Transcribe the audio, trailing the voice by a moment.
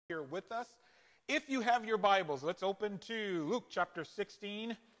Here with us. If you have your Bibles, let's open to Luke chapter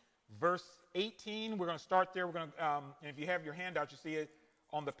 16, verse 18. We're going to start there. And if you have your handout, you see it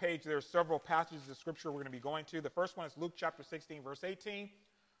on the page. There are several passages of Scripture we're going to be going to. The first one is Luke chapter 16, verse 18.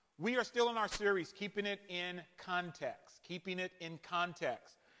 We are still in our series, Keeping It in Context. Keeping It in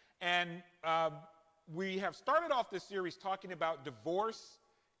Context. And we have started off this series talking about divorce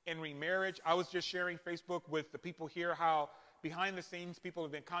and remarriage. I was just sharing Facebook with the people here how behind the scenes, people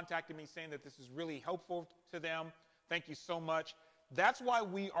have been contacting me saying that this is really helpful to them. Thank you so much. That's why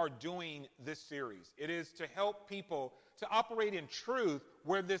we are doing this series. It is to help people to operate in truth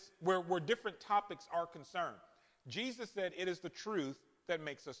where different topics are concerned. Jesus said it is the truth that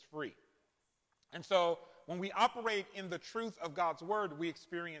makes us free. And so when we operate in the truth of God's word, we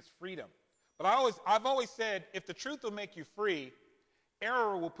experience freedom. But I've always said, if the truth will make you free,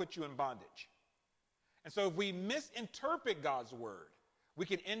 error will put you in bondage. And so if we misinterpret God's word, we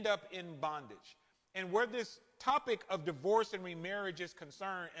can end up in bondage. And where this topic of divorce and remarriage is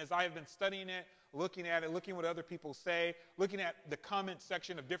concerned, as I have been studying it, looking what other people say, looking at the comment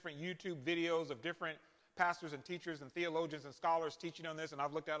section of different YouTube videos of different pastors and teachers and theologians and scholars teaching on this, and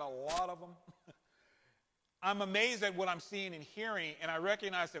I've looked at a lot of them. I'm amazed at what I'm seeing and hearing, and I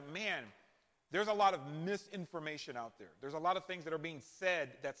recognize that, man, there's a lot of misinformation out there. There's a lot of things that are being said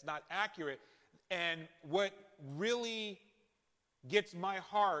that's not accurate. And what really gets my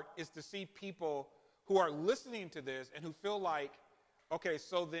heart is to see people who are listening to this and who feel like, okay,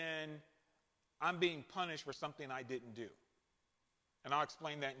 so then I'm being punished for something I didn't do. And I'll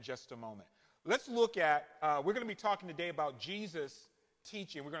explain that in just a moment. Let's look at, we're going to be talking today about Jesus'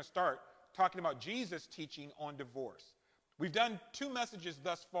 teaching. We're going to start talking about Jesus' teaching on divorce. We've done 2 messages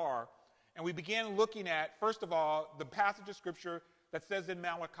thus far, and we began looking at, first of all, the passage of Scripture that says in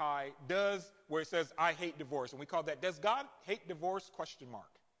Malachi, where it says, I hate divorce. And we call that, does God hate divorce? ?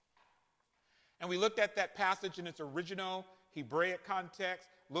 And we looked at that passage in its original Hebraic context,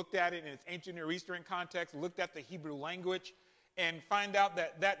 looked at it in its ancient Near Eastern context, looked at the Hebrew language, and find out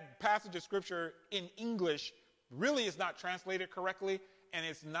that that passage of Scripture in English really is not translated correctly, and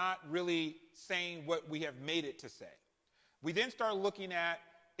it's not really saying what we have made it to say. We then started looking at,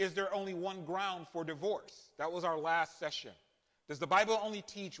 is there only one ground for divorce? That was our last session. Does the Bible only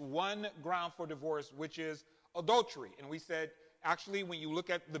teach one ground for divorce, which is adultery? And we said, actually, when you look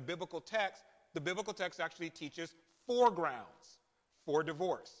at the biblical text actually teaches 4 grounds for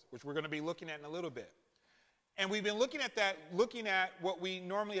divorce, which we're going to be looking at in a little bit. And we've been looking at that, looking at what we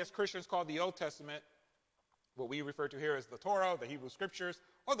normally as Christians call the Old Testament, what we refer to here as the Torah, the Hebrew Scriptures,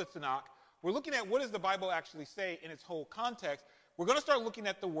 or the Tanakh. We're looking at what does the Bible actually say in its whole context. We're going to start looking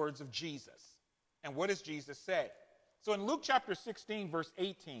at the words of Jesus. And what does Jesus say? So in Luke chapter 16, verse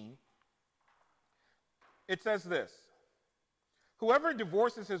 18, it says this, whoever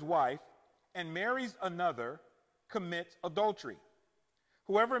divorces his wife and marries another commits adultery.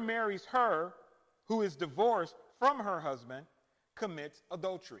 Whoever marries her who is divorced from her husband commits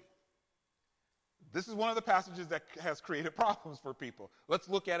adultery. This is one of the passages that has created problems for people. Let's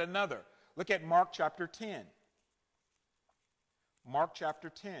look at another. Look at Mark chapter 10. Mark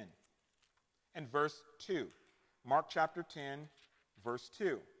chapter 10 and verse 2. Mark chapter 10, verse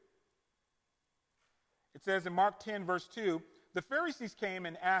 2. It says in Mark 10, verse 2, the Pharisees came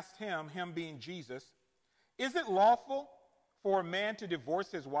and asked him being Jesus, is it lawful for a man to divorce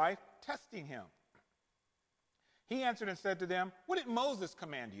his wife, testing him? He answered and said to them, what did Moses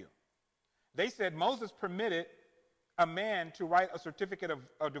command you? They said, Moses permitted a man to write a certificate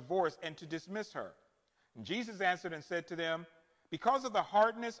of divorce and to dismiss her. And Jesus answered and said to them, because of the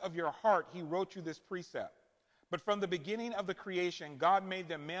hardness of your heart, he wrote you this precept. But from the beginning of the creation, God made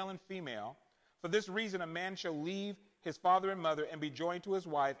them male and female. For this reason, a man shall leave his father and mother and be joined to his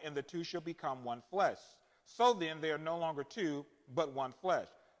wife, and the two shall become one flesh. So then, they are no longer two, but one flesh.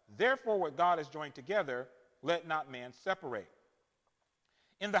 Therefore, what God has joined together, let not man separate.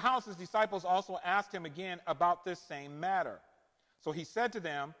 In the house, his disciples also asked him again about this same matter. So he said to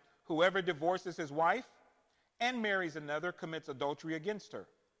them, whoever divorces his wife and marries another commits adultery against her.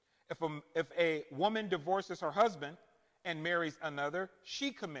 If a woman divorces her husband and marries another,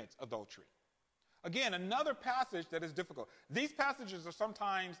 she commits adultery. Again, another passage that is difficult. These passages are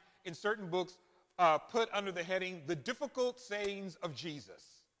sometimes in certain books put under the heading, the difficult sayings of Jesus.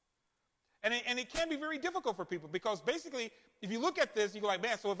 And it can be very difficult for people because basically, if you look at this, you go like,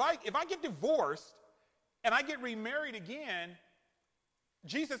 man, so if I get divorced and I get remarried again,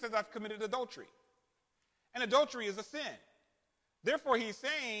 Jesus says I've committed adultery. And adultery is a sin. Therefore, he's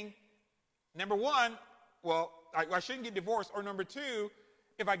saying, number one, well, I shouldn't get divorced. Or number 2,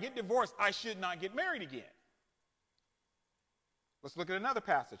 if I get divorced, I should not get married again. Let's look at another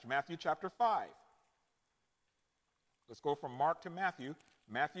passage, Matthew chapter 5. Let's go from Mark to Matthew.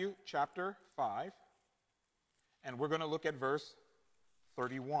 Matthew chapter 5. And we're going to look at verse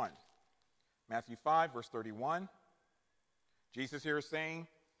 31. Matthew 5, verse 31. Jesus here is saying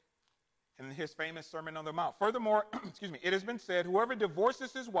in his famous Sermon on the Mount, furthermore, it has been said, whoever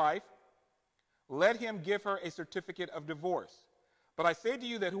divorces his wife, let him give her a certificate of divorce. But I say to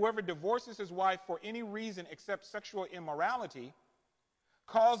you that whoever divorces his wife for any reason except sexual immorality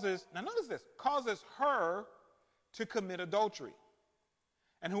causes her to commit adultery.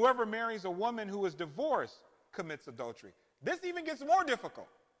 And whoever marries a woman who is divorced commits adultery. This even gets more difficult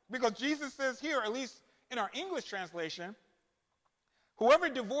because Jesus says here, at least in our English translation, whoever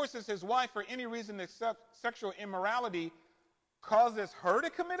divorces his wife for any reason except sexual immorality causes her to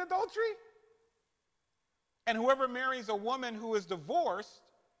commit adultery. And whoever marries a woman who is divorced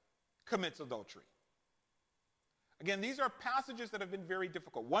commits adultery. Again, these are passages that have been very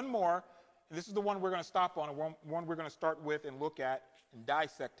difficult. One more, and this is the one we're going to stop on, and one we're going to start with and look at and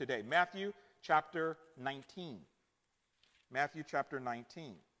dissect today. Matthew chapter 19. Matthew chapter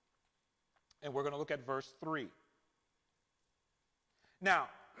 19. And we're going to look at verse 3. Now,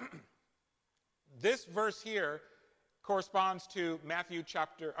 this verse here corresponds to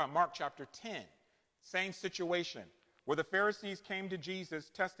Mark chapter 10. Same situation, where the Pharisees came to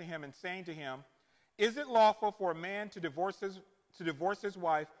Jesus, testing him and saying to him, is it lawful for a man to divorce his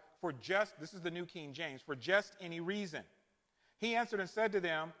wife for just, this is the New King James, for just any reason? He answered and said to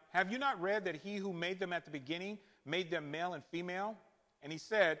them, have you not read that he who made them at the beginning made them male and female? And he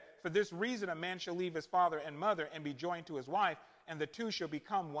said, for this reason a man shall leave his father and mother and be joined to his wife, and the two shall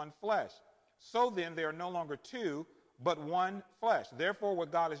become one flesh. So then they are no longer two, but one flesh. Therefore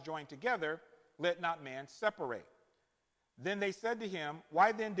what God has joined together, let not man separate. Then they said to him,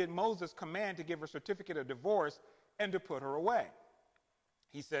 why then did Moses command to give her a certificate of divorce and to put her away?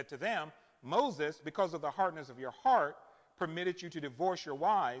 He said to them, Moses, because of the hardness of your heart, permitted you to divorce your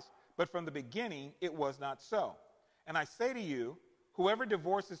wives, but from the beginning it was not so. And I say to you, whoever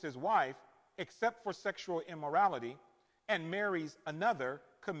divorces his wife, except for sexual immorality, and marries another,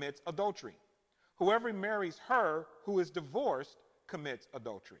 commits adultery. Whoever marries her who is divorced commits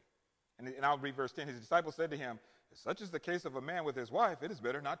adultery. And I'll read verse 10. His disciples said to him, if such is the case of a man with his wife, it is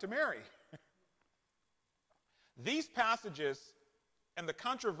better not to marry. These passages and the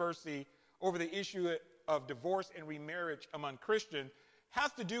controversy over the issue of divorce and remarriage among Christians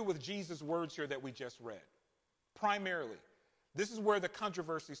has to do with Jesus' words here that we just read. Primarily, this is where the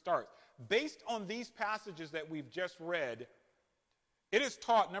controversy starts. Based on these passages that we've just read, it is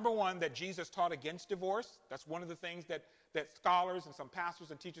taught, number one, that Jesus taught against divorce. That's one of the things that scholars and some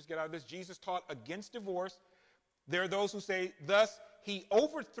pastors and teachers get out of this. Jesus taught against divorce. There are those who say, thus, he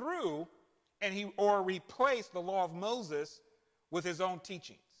overthrew or replaced the law of Moses with his own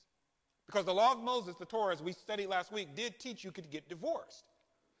teachings. Because the law of Moses, the Torah, as we studied last week, did teach you could get divorced.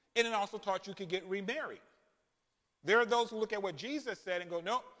 And it also taught you could get remarried. There are those who look at what Jesus said and go,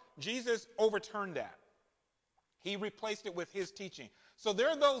 no, Jesus overturned that. He replaced it with his teaching. So there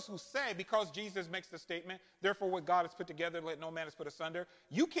are those who say, because Jesus makes the statement, therefore what God has put together, let no man has put asunder,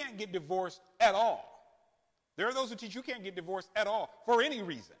 you can't get divorced at all. There are those who teach you can't get divorced at all for any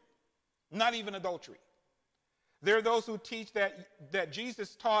reason, not even adultery. There are those who teach that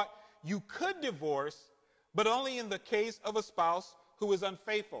Jesus taught you could divorce, but only in the case of a spouse who is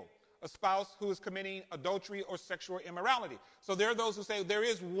unfaithful, a spouse who is committing adultery or sexual immorality. So there are those who say there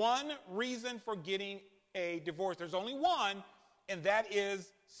is one reason for getting a divorce. There's only one, and that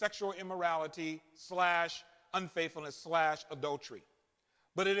is sexual immorality / unfaithfulness / adultery.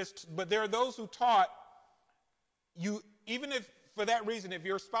 But there are those who taught you, even if for that reason, if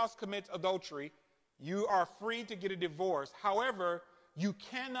your spouse commits adultery, you are free to get a divorce. However, you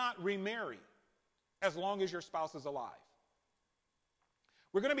cannot remarry as long as your spouse is alive.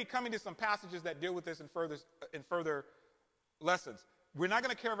 We're going to be coming to some passages that deal with this in further lessons. We're not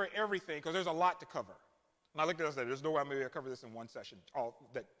going to cover everything because there's a lot to cover. And I looked at it and said, there's no way I'm going to cover this in one session, all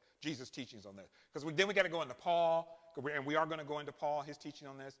that Jesus' teachings on this. Because then we got to go into Paul, and we are going to go into Paul, his teaching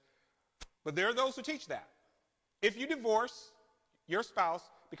on this. But there are those who teach that. If you divorce your spouse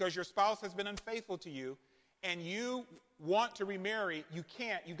because your spouse has been unfaithful to you and you want to remarry, you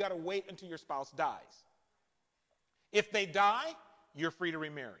can't. You got to wait until your spouse dies. If they die, you're free to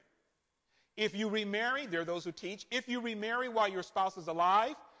remarry. If you remarry, there are those who teach, if you remarry while your spouse is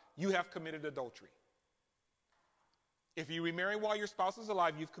alive, you have committed adultery. If you remarry while your spouse is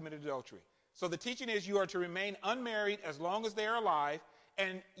alive, you've committed adultery. So the teaching is you are to remain unmarried as long as they are alive,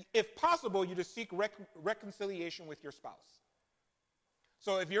 and if possible, you to seek reconciliation with your spouse.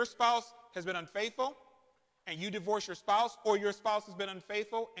 So if your spouse has been unfaithful and you divorce your spouse, or your spouse has been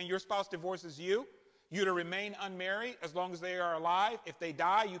unfaithful and your spouse divorces you, you're to remain unmarried as long as they are alive. If they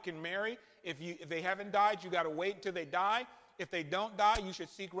die, you can marry. If they haven't died, you got to wait until they die. If they don't die, you should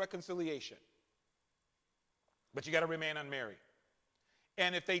seek reconciliation. But you got to remain unmarried.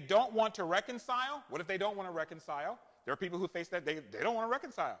 And if they don't want to reconcile, what if they don't want to reconcile? There are people who face that. They don't want to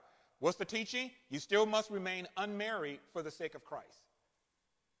reconcile. What's the teaching? You still must remain unmarried for the sake of Christ.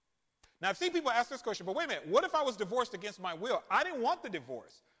 Now, I've seen people ask this question, but wait a minute. What if I was divorced against my will? I didn't want the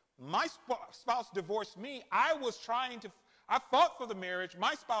divorce. My spouse divorced me. I fought for the marriage.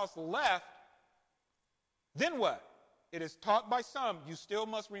 My spouse left. Then what? It is taught by some, you still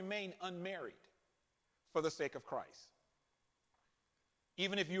must remain unmarried for the sake of Christ,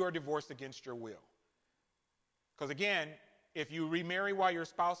 even if you are divorced against your will. Because again, if you remarry while your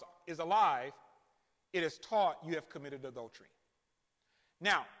spouse is alive, it is taught you have committed adultery.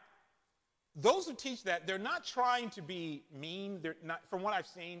 Now, those who teach that, they're not trying to be mean. They're not, from what I've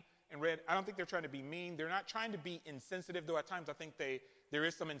seen and read, I don't think they're trying to be mean. They're not trying to be insensitive, though at times I think there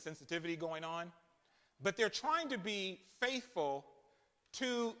is some insensitivity going on. But they're trying to be faithful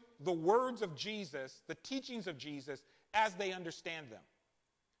to the words of Jesus, the teachings of Jesus, as they understand them.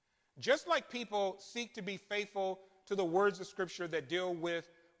 Just like people seek to be faithful to the words of Scripture that deal with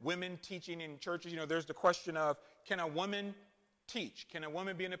women teaching in churches, there's the question of, can a woman teach? Can a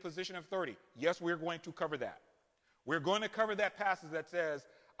woman be in a position of authority? Yes, we're going to cover that. We're going to cover that passage that says,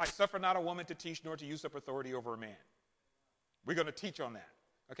 I suffer not a woman to teach nor to use up authority over a man. We're going to teach on that,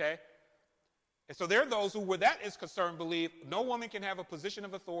 okay? And so there are those who, where that is concerned, believe no woman can have a position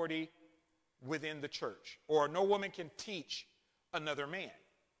of authority within the church, or no woman can teach another man.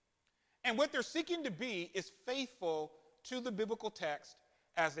 And what they're seeking to be is faithful to the biblical text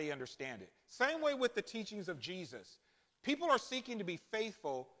as they understand it. Same way with the teachings of Jesus. People are seeking to be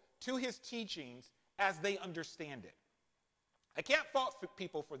faithful to his teachings as they understand it. I can't fault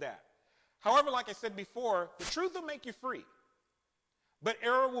people for that. However, like I said before, the truth will make you free, but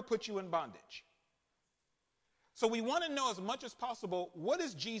error will put you in bondage. So we want to know as much as possible, what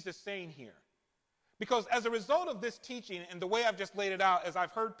is Jesus saying here? Because as a result of this teaching and the way I've just laid it out, as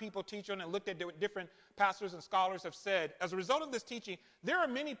I've heard people teach on and looked at different pastors and scholars have said, as a result of this teaching, there are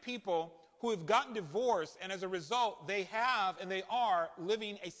many people who have gotten divorced, and as a result, they have and they are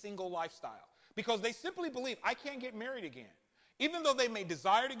living a single lifestyle. Because they simply believe, I can't get married again. Even though they may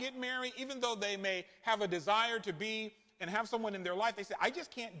desire to get married, even though they may have a desire to be and have someone in their life, they say, I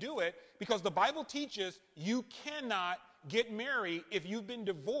just can't do it because the Bible teaches you cannot get married if you've been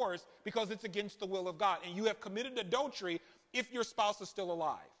divorced because it's against the will of God. And you have committed adultery if your spouse is still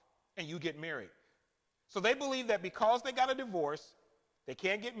alive and you get married. So they believe that because they got a divorce, they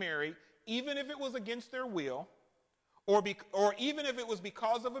can't get married, even if it was against their will, or even if it was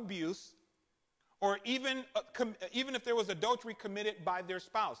because of abuse, or even if there was adultery committed by their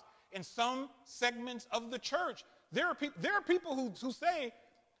spouse. In some segments of the church, there are people who say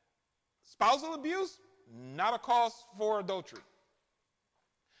spousal abuse, not a cause for adultery.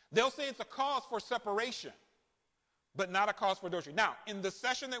 They'll say it's a cause for separation, but not a cause for adultery. Now, in the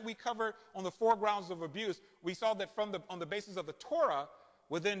session that we covered on the 4 grounds of abuse, we saw that on the basis of the Torah,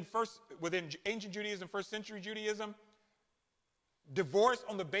 within ancient Judaism, first century Judaism, divorce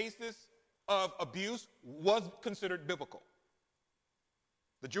on the basis of abuse was considered biblical.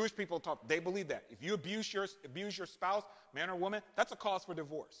 The Jewish people taught, they believe that. If you abuse your spouse, man or woman, that's a cause for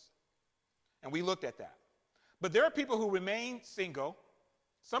divorce. And we looked at that. But there are people who remain single.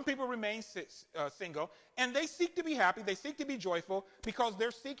 Some people remain single, and they seek to be happy. They seek to be joyful because they're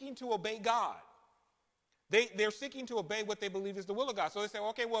seeking to obey God. They're seeking to obey what they believe is the will of God. So they say,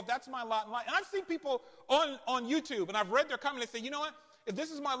 okay, well, if that's my lot in life. And I've seen people on YouTube, and I've read their comments, they say, you know what? If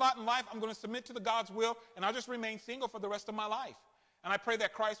this is my lot in life, I'm going to submit to the God's will, and I'll just remain single for the rest of my life. And I pray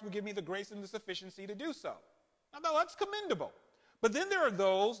that Christ will give me the grace and the sufficiency to do so. Now, that's commendable. But then there are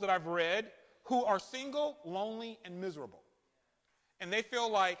those that I've read who are single, lonely, and miserable. And they feel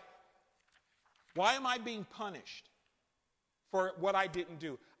like, why am I being punished for what I didn't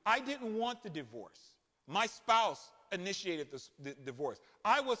do? I didn't want the divorce. My spouse initiated the divorce.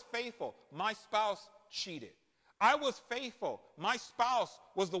 I was faithful. My spouse cheated. I was faithful. My spouse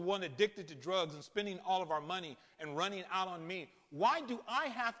was the one addicted to drugs and spending all of our money and running out on me. Why do I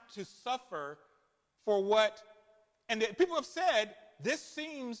have to suffer for what? And people have said, this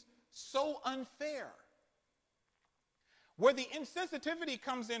seems so unfair. Where the insensitivity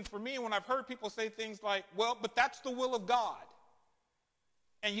comes in for me when I've heard people say things like, well, but that's the will of God.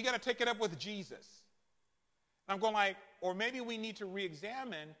 And you got to take it up with Jesus. And I'm going like, or maybe we need to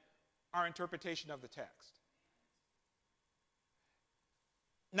re-examine our interpretation of the text.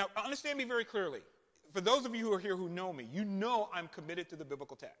 Now, understand me very clearly. for those of you who are here who know me, you know I'm committed to the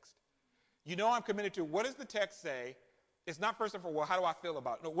biblical text. You know I'm committed to what does the text say? It's not first and foremost, well, how do I feel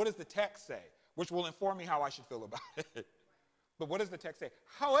about it? No, what does the text say? Which will inform me how I should feel about it. But what does the text say?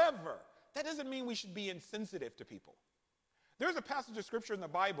 However, that doesn't mean we should be insensitive to people. There's a passage of scripture in the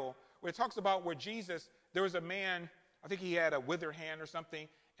Bible where it talks about where Jesus, there was a man, I think he had a withered hand or something,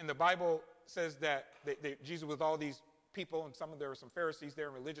 and the Bible says that Jesus was with all these people, and there were some Pharisees there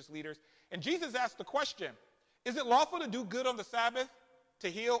and religious leaders. And Jesus asked the question, is it lawful to do good on the Sabbath, to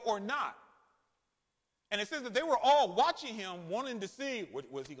heal or not? And it says that they were all watching him, wanting to see what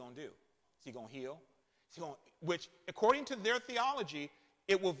is he going to do. Is he going to heal? Which, according to their theology,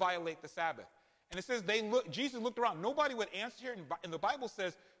 it will violate the Sabbath. And it says Jesus looked around. Nobody would answer, and the Bible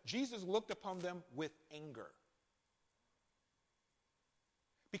says Jesus looked upon them with anger.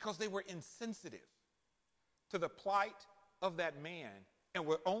 Because they were insensitive to the plight of that man and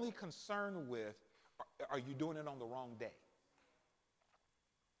were only concerned with, are you doing it on the wrong day?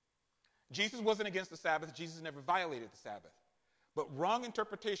 Jesus wasn't against the Sabbath. Jesus never violated the Sabbath. But wrong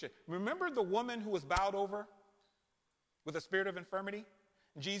interpretation. Remember the woman who was bowed over with a spirit of infirmity?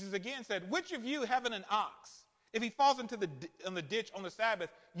 Jesus again said, which of you having an ox, if he falls into the ditch on the Sabbath,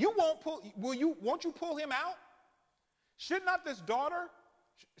 won't you pull him out? Should not this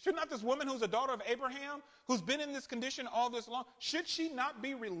woman who's a daughter of Abraham, who's been in this condition all this long, should she not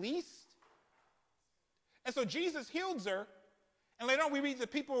be released? And so Jesus heals her, and later on we read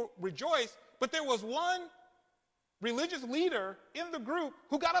that people rejoice, but there was one religious leader in the group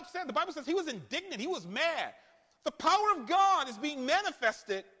who got upset. The Bible says he was indignant, he was mad. The power of God is being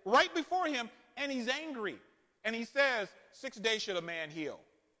manifested right before him, and he's angry. And he says, 6 days should a man heal.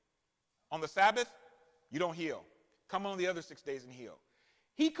 On the Sabbath, you don't heal. Come on the other 6 days and heal.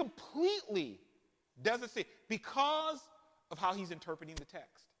 He completely doesn't see because of how he's interpreting the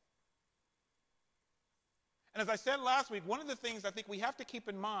text. And as I said last week, one of the things I think we have to keep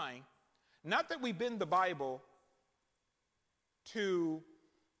in mind, not that we bend the Bible to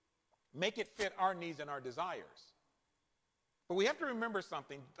make it fit our needs and our desires, but we have to remember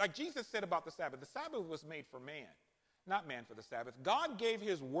something. Like Jesus said about the Sabbath was made for man, not man for the Sabbath. God gave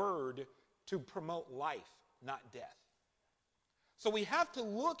his word to promote life, not death. So we have to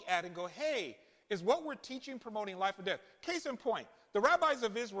look at it and go, hey, is what we're teaching promoting life or death? Case in point, the rabbis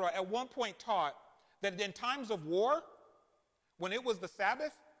of Israel at one point taught that in times of war, when it was the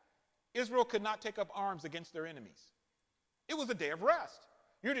Sabbath, Israel could not take up arms against their enemies. It was a day of rest.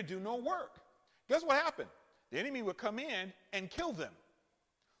 You're to do no work. Guess what happened? The enemy would come in and kill them.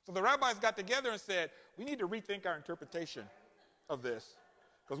 So the rabbis got together and said, we need to rethink our interpretation of this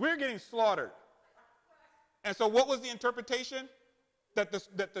because we're getting slaughtered. And so what was the interpretation? That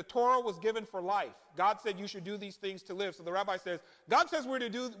the Torah was given for life. God said you should do these things to live. So the rabbi says, God says we're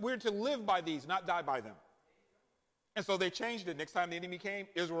to live by these, not die by them. And so they changed it. Next time the enemy came,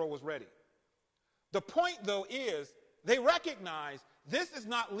 Israel was ready. The point, though, is they recognize this is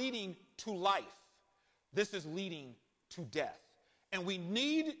not leading to life. This is leading to death. And we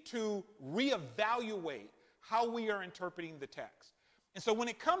need to reevaluate how we are interpreting the text. And so when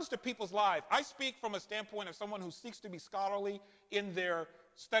it comes to people's lives, I speak from a standpoint of someone who seeks to be scholarly in their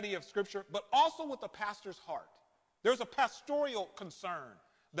study of Scripture, but also with a pastor's heart. There's a pastoral concern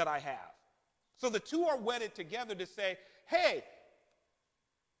that I have. So the two are wedded together to say, hey,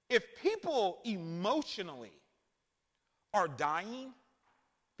 if people emotionally are dying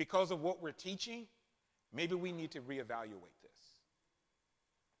because of what we're teaching, maybe we need to reevaluate this.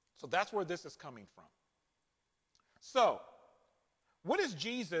 So that's where this is coming from. So, what is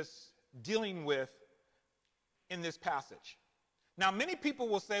Jesus dealing with in this passage? Now, many people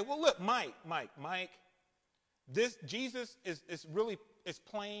will say, well, look, Mike, this Jesus is really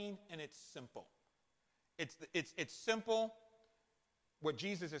plain and it's simple. It's simple, what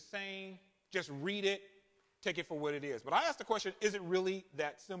Jesus is saying. Just read it, take it for what it is. But I ask the question, is it really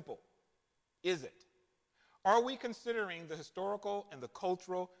that simple? Is it? Are we considering the historical and the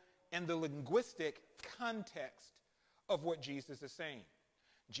cultural and the linguistic context of what Jesus is saying?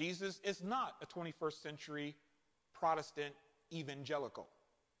 Jesus is not a 21st century Protestant evangelical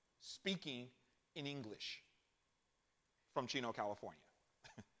speaking in English from Chino, California.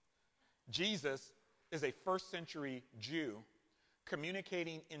 Jesus is a first century Jew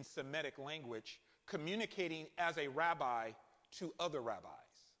communicating in Semitic language, communicating as a rabbi to other rabbis.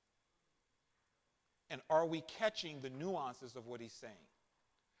 And are we catching the nuances of what he's saying?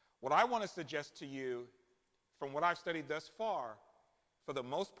 What I want to suggest to you, from what I've studied thus far, for the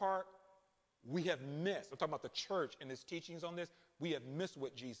most part, we have missed, I'm talking about the church and its teachings on this, we have missed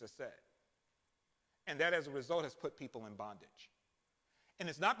what Jesus said. And that, as a result, has put people in bondage. And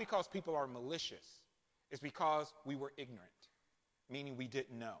it's not because people are malicious. It's because we were ignorant, meaning we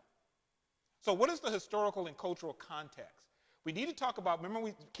didn't know. So what is the historical and cultural context? We need to talk about, remember,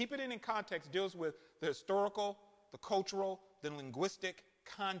 we keep it in context, deals with the historical, the cultural, the linguistic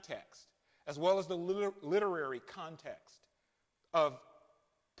context, as well as the literary context of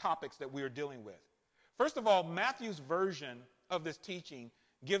topics that we are dealing with. First of all, Matthew's version of this teaching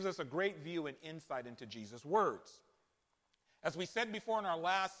gives us a great view and insight into Jesus' words. As we said before in our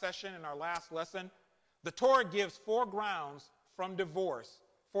last session, in our last lesson, the Torah gives 4 grounds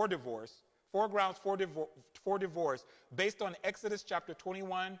for divorce, based on Exodus chapter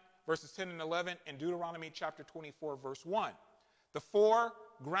 21, verses 10 and 11, and Deuteronomy chapter 24, verse 1. The 4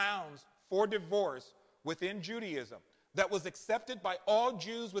 grounds for divorce within Judaism that was accepted by all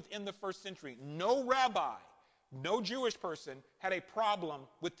Jews within the first century. No rabbi, no Jewish person had a problem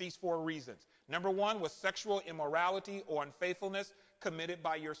with these 4 reasons. Number 1 was sexual immorality or unfaithfulness committed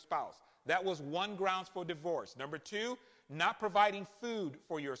by your spouse. That was one grounds for divorce. Number 2, not providing food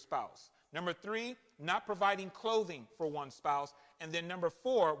for your spouse. Number 3, not providing clothing for one spouse. And then number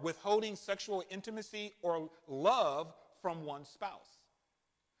 4, withholding sexual intimacy or love from one spouse.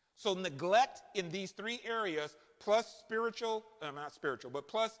 So neglect in these 3 areas, plus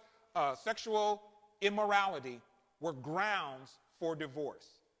sexual immorality, were grounds for divorce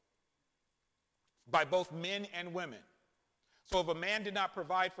by both men and women. So if a man did not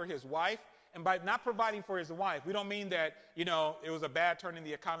provide for his wife, and by not providing for his wife, we don't mean that, it was a bad turn in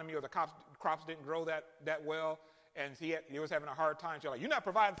the economy or the crops didn't grow that well, and he was having a hard time. So you're not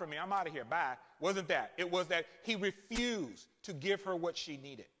providing for me, I'm out of here, bye. Wasn't that. It was that he refused to give her what she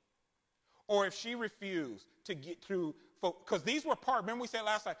needed. Or if she refused to get through, because these were remember we said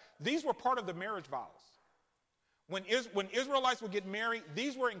last time, these were part of the marriage vows. When Israelites would get married,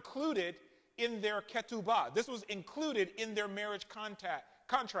 these were included in their ketubah. This was included in their marriage contract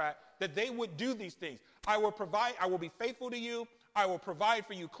that they would do these things. I will be faithful to you. I will provide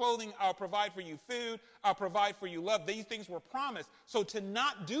for you clothing. I'll provide for you food. I'll provide for you love. These things were promised. So to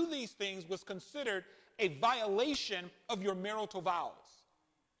not do these things was considered a violation of your marital vows.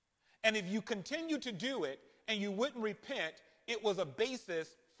 And if you continue to do it and you wouldn't repent, it was a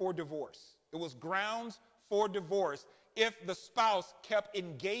basis for divorce. It was grounds for divorce if the spouse kept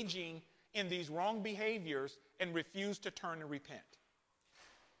engaging in these wrong behaviors and refused to turn and repent.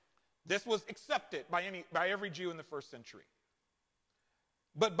 This was accepted by every Jew in the first century.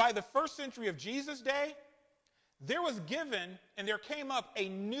 But by the first century of Jesus' day, there came up a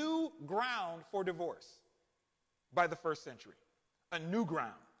new ground for divorce by the first century. A new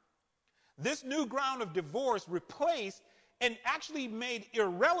ground. This new ground of divorce replaced and actually made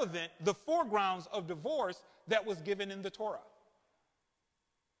irrelevant the 4 grounds of divorce that was given in the Torah.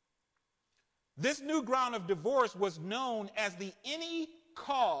 This new ground of divorce was known as the any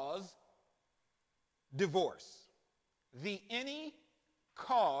cause divorce. The any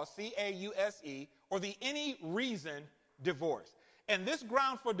cause, C-A-U-S-E, or the any reason divorce. And this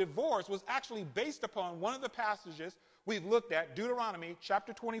ground for divorce was actually based upon one of the passages we've looked at, Deuteronomy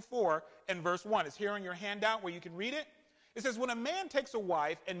chapter 24 and verse 1. It's here on your handout where you can read it. It says, when a man takes a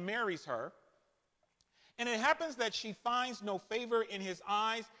wife and marries her, and it happens that she finds no favor in his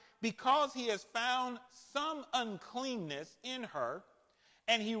eyes because he has found some uncleanness in her,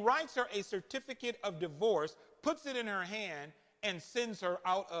 and he writes her a certificate of divorce, puts it in her hand, and sends her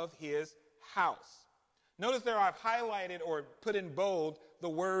out of his house. Notice there I've highlighted or put in bold the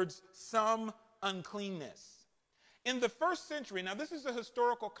words some uncleanness. In the first century, now this is a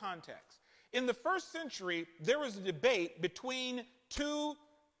historical context. In the first century, there was a debate between 2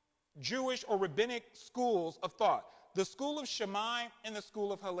 Jewish or rabbinic schools of thought. The school of Shammai and the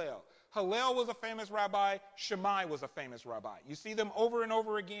school of Hillel. Hillel was a famous rabbi. Shammai was a famous rabbi. You see them over and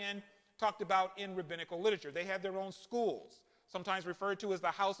over again talked about in rabbinical literature. They had their own schools, sometimes referred to as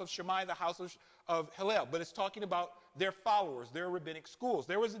the house of Shammai, the house of Hillel. But it's talking about their followers, their rabbinic schools.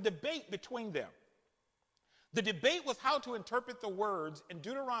 There was a debate between them. The debate was how to interpret the words in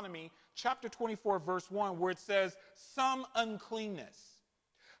Deuteronomy chapter 24, verse 1, where it says, some uncleanness.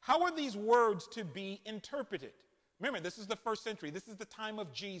 How are these words to be interpreted? Remember, this is the first century. This is the time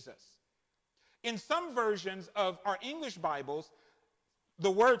of Jesus. In some versions of our English Bibles, the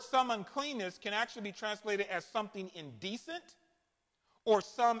word some uncleanness can actually be translated as something indecent or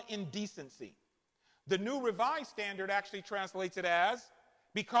some indecency. The New Revised Standard actually translates it as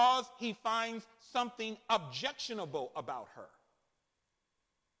because he finds something objectionable about her.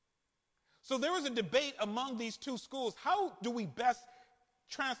 So there was a debate among these 2 schools. How do we best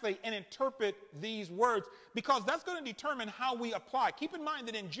translate and interpret these words? Because that's going to determine how we apply. Keep in mind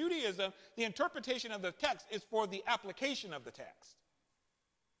that in Judaism, the interpretation of the text is for the application of the text.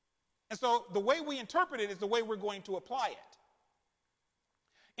 And so the way we interpret it is the way we're going to apply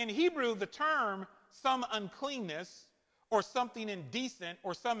it. In Hebrew, the term some uncleanness or something indecent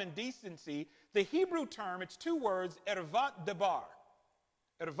or some indecency, the Hebrew term, it's two words, ervat debar.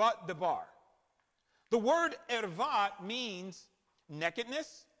 Ervat debar. The word ervat means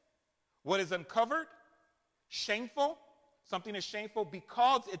nakedness, what is uncovered, shameful. Something is shameful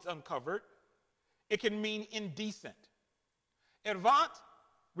because it's uncovered. It can mean indecent. Ervat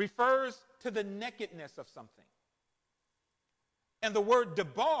refers to the nakedness of something. And the word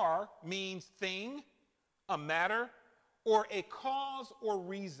debar means thing, a matter, or a cause or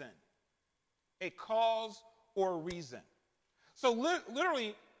reason. A cause or reason. So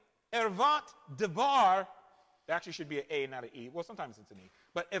literally, ervat debar, it actually should be an A, not an E. Well, sometimes it's an E.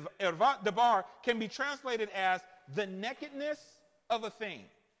 But ervat debar can be translated as the nakedness of a thing,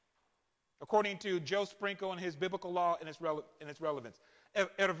 according to Joe Sprinkle and his biblical law and its relevance.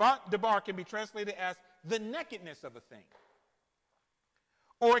 Ervat debar can be translated as the nakedness of a thing.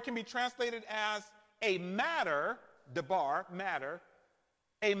 Or it can be translated as a matter, debar, matter,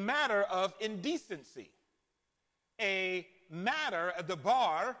 a matter of indecency. A matter, a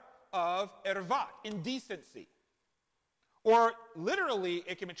debar of ervat, indecency. Or literally,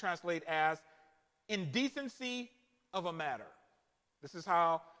 it can be translated as indecency of a matter. This is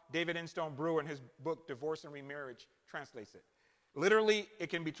how David Instrone-Brewer in his book, Divorce and Remarriage, translates it. Literally, it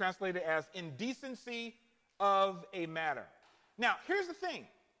can be translated as indecency of a matter. Now, here's the thing.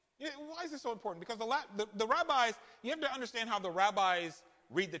 Why is this so important? Because the rabbis, you have to understand how the rabbis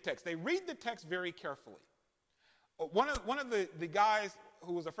read the text. They read the text very carefully. One of the guys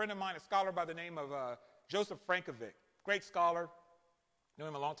who was a friend of mine, a scholar by the name of Joseph Frankovic, great scholar, knew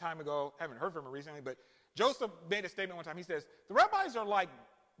him a long time ago, haven't heard from him recently, but Joseph made a statement one time. He says, the rabbis are like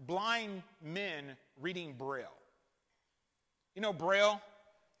blind men reading Braille. You know Braille?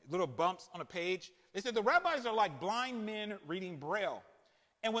 Little bumps on a page. They said the rabbis are like blind men reading Braille.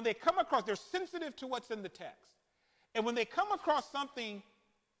 And when they come across, they're sensitive to what's in the text. And when they come across something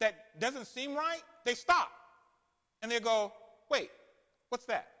that doesn't seem right, they stop. And they go, wait, what's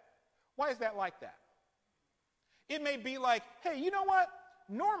that? Why is that like that? It may be like, hey, you know what?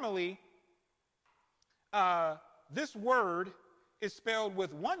 Normally, this word is spelled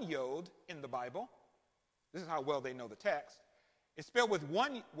with one yod in the Bible. This is how well they know the text. It's spelled with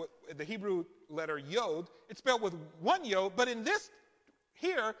the Hebrew letter yod. It's spelled with one yod, but in this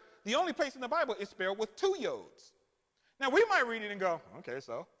here, the only place in the Bible is spelled with two yods. Now, we might read it and go, okay,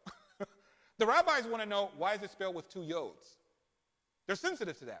 so. The rabbis want to know, why is it spelled with two yods? They're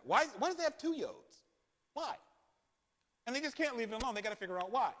sensitive to that. Why does it have two yods? Why? And they just can't leave it alone. They got to figure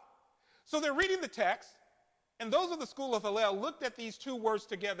out why. So they're reading the text, and those of the school of Hillel looked at these two words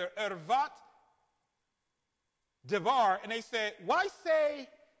together, ervat debar, and they said, why say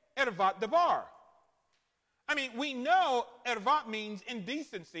ervat debar? I mean, we know ervat means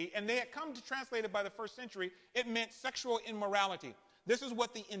indecency, and they had come to translate it by the first century. It meant sexual immorality. This is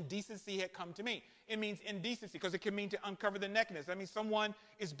what the indecency had come to mean. It means indecency because it can mean to uncover the nakedness. That means someone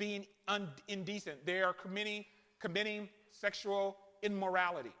is being indecent. They are committing sexual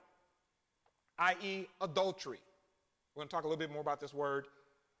immorality, i.e. adultery. We're going to talk a little bit more about this word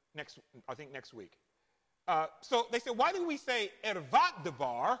next week. So they said, why do we say ervat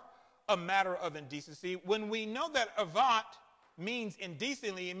debar, a matter of indecency, when we know that ervat means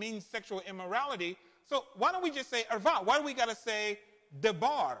indecently, it means sexual immorality? So why don't we just say ervat? Why do we got to say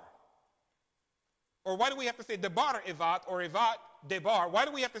debar? Or why do we have to say debar evat or evat debar? Why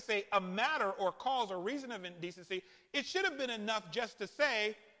do we have to say a matter or cause or reason of indecency? It should have been enough just to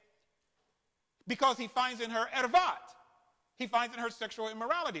say, because he finds in her ervat. He finds in her sexual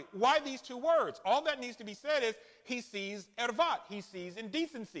immorality. Why these two words? All that needs to be said is he sees ervat. He sees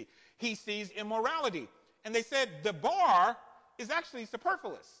indecency. He sees immorality. And they said debar is actually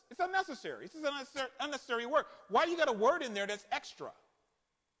superfluous. It's unnecessary. This is an unnecessary word. Why do you got a word in there that's extra?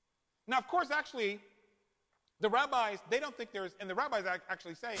 Now, of course, actually, the rabbis, they don't think there's, and the rabbis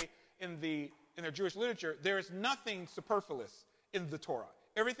actually say in their Jewish literature, there is nothing superfluous in the Torah.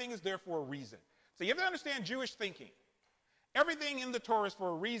 Everything is there for a reason. So you have to understand Jewish thinking. Everything in the Torah is for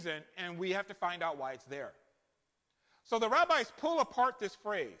a reason, and we have to find out why it's there. So the rabbis pull apart this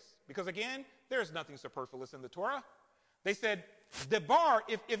phrase, because again, there's nothing superfluous in the Torah. They said, debar,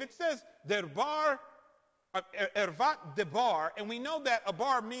 if it says debar, ervat debar, and we know that a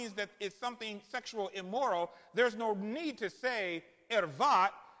bar means that it's something sexual immoral, there's no need to say ervat,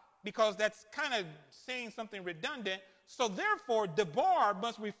 because that's kind of saying something redundant. So therefore, debar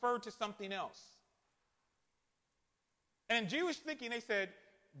must refer to something else. And in Jewish thinking, they said,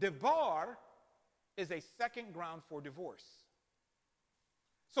 debar is a second ground for divorce.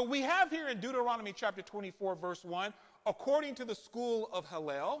 So we have here in Deuteronomy chapter 24, verse 1, according to the school of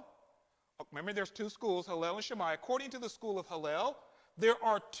Hillel, remember there's two schools, Hillel and Shammai. According to the school of Hillel, there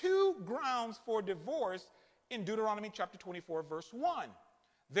are two grounds for divorce in Deuteronomy chapter 24, verse 1.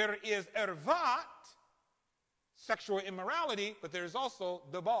 There is ervat, sexual immorality, but there's also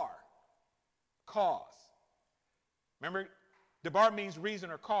dabar, cause. Remember, dabar means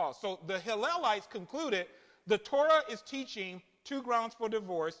reason or cause. So the Hillelites concluded the Torah is teaching two grounds for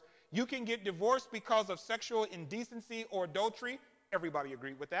divorce. You can get divorced because of sexual indecency or adultery. Everybody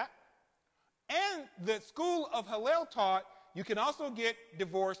agreed with that. And the school of Hillel taught you can also get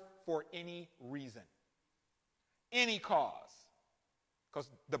divorced for any reason, any cause, because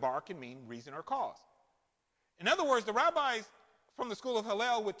dabar can mean reason or cause. In other words, the rabbis from the school of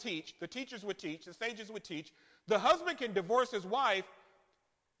Hillel would teach, the teachers would teach, the sages would teach, the husband can divorce his wife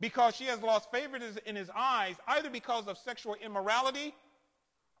because she has lost favor in his eyes, either because of sexual immorality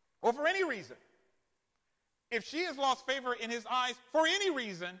or for any reason. If she has lost favor in his eyes for any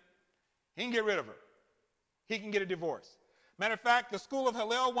reason, he can get rid of her. He can get a divorce. Matter of fact, the school of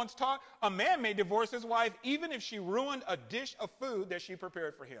Hillel once taught a man may divorce his wife even if she ruined a dish of food that she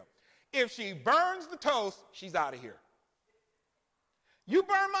prepared for him. If she burns the toast, she's out of here. You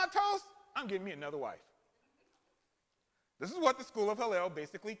burn my toast, I'm getting me another wife. This is what the school of Hillel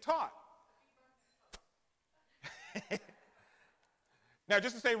basically taught. Now,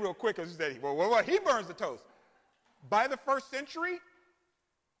 just to say real quick, as you said, well, he burns the toast. By the 1st century,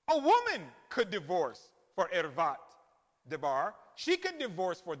 a woman could divorce for ervat, dabar. She could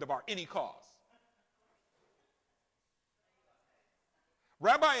divorce for dabar, any cause.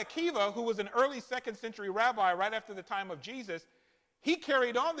 Rabbi Akiva, who was an early 2nd century rabbi right after the time of Jesus, he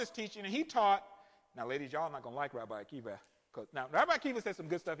carried on this teaching and he taught, now ladies, y'all are not going to like Rabbi Akiva. Now, Rabbi Akiva says some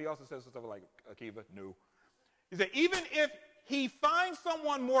good stuff. He also says some stuff like Akiva, no. He said, even if he finds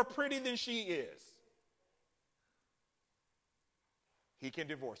someone more pretty than she is, he can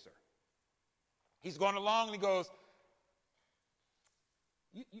divorce her. He's going along and he goes,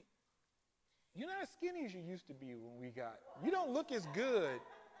 you're not as skinny as you used to be when we got, you don't look as good.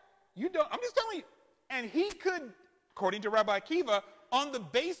 You don't, I'm just telling you. And he could, according to Rabbi Akiva, on the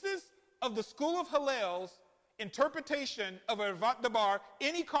basis of the school of Hillel's interpretation of ervat dabar,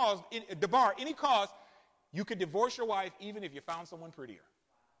 any cause, you could divorce your wife even if you found someone prettier.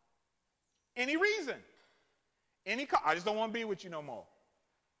 Any reason. I just don't want to be with you no more.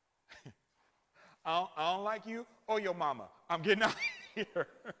 I don't like you or your mama. I'm getting out of here.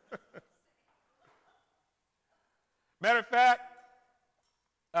 Matter of fact,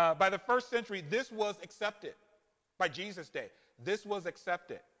 by the 1st century, this was accepted. By Jesus' day, this was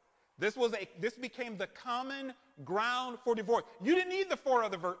accepted. This became the common ground for divorce. You didn't need the 4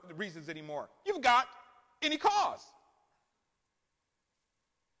 other reasons anymore. You've got any cause.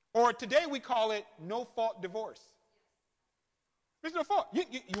 Or today we call it no-fault divorce. There's no fault. You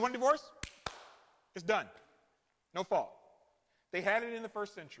want a divorce? It's done. No fault. They had it in the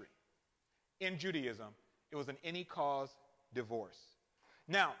 1st century. In Judaism, it was an any-cause divorce.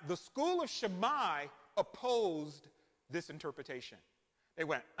 Now, the school of Shammai opposed this interpretation. They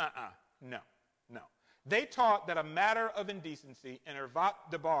went, no. They taught that a matter of indecency in ervat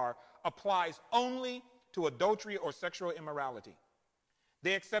dabar applies only to adultery or sexual immorality.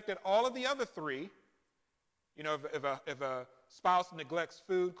 They accepted all of the other 3. You know, if a spouse neglects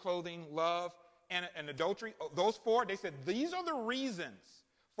food, clothing, love, and adultery, those 4, they said these are the reasons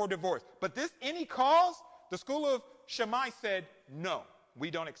for divorce. But this any cause, the school of Shammai said, no,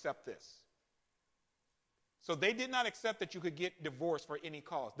 we don't accept this. So they did not accept that you could get divorced for any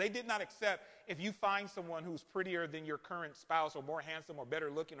cause. They did not accept if you find someone who's prettier than your current spouse or more handsome or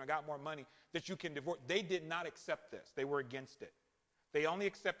better looking or got more money that you can divorce. They did not accept this. They were against it. They only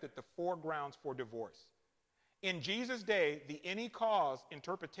accepted the 4 grounds for divorce. In Jesus' day, the any cause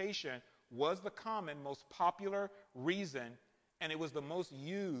interpretation was the common, most popular reason, and it was the most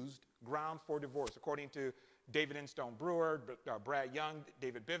used ground for divorce, according to David Instrone-Brewer, Brad Young,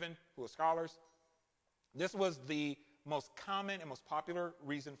 David Biven, who are scholars. This was the most common and most popular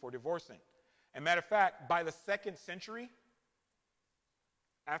reason for divorcing. And matter of fact, by the 2nd century,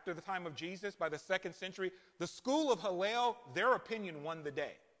 after the time of Jesus, by the 2nd century, the school of Hillel, their opinion won the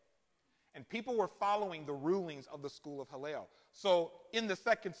day. And people were following the rulings of the school of Hillel. So in the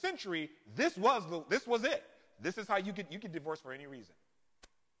 2nd century, this was it. This is how you could divorce for any reason.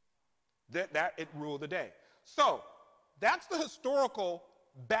 That it ruled the day. So that's the historical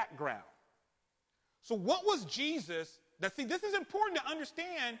background. So what was Jesus? See, this is important to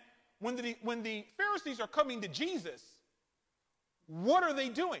understand when the Pharisees are coming to Jesus. What are they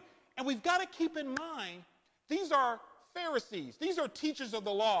doing? And we've got to keep in mind, these are Pharisees. These are teachers of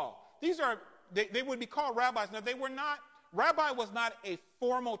the law. They would be called rabbis. Now, rabbi was not a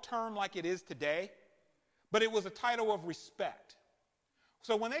formal term like it is today, but it was a title of respect.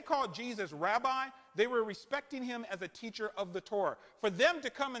 So when they called Jesus rabbi, they were respecting him as a teacher of the Torah. For them to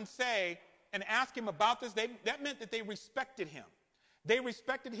come and say and ask him about this, that meant that they respected him. They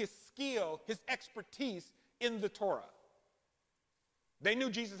respected his skill, his expertise in the Torah. They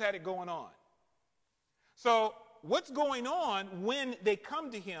knew Jesus had it going on. So what's going on when they come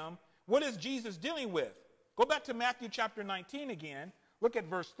to him? What is Jesus dealing with? Go back to Matthew chapter 19 again. Look at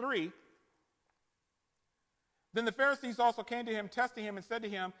verse 3. Then the Pharisees also came to him, testing him, and said to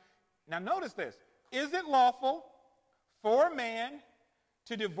him, now notice this, is it lawful for a man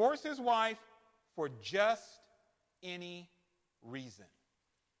to divorce his wife for just any reason?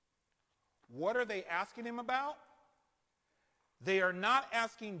 What are they asking him about? They are not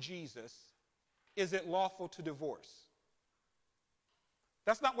asking Jesus, is it lawful to divorce?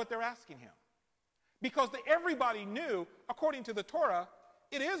 That's not what they're asking him. Because everybody knew, according to the Torah,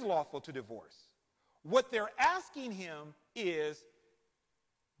 it is lawful to divorce. What they're asking him is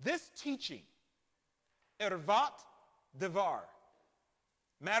this teaching, ervat devar,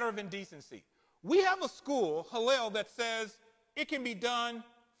 matter of indecency. We have a school, Hillel, that says it can be done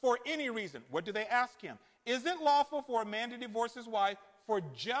for any reason. What do they ask him? Is it lawful for a man to divorce his wife for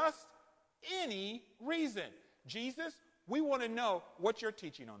just any reason? Jesus, we want to know what you're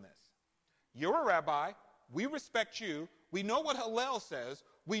teaching on this. You're a rabbi. We respect you. We know what Hillel says.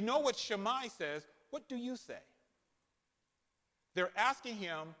 We know what Shammai says. What do you say? They're asking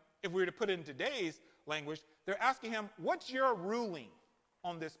him, if we were to put it in today's language, they're asking him, what's your ruling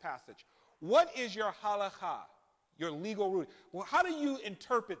on this passage? What is your halakha, your legal ruling? Well, how do you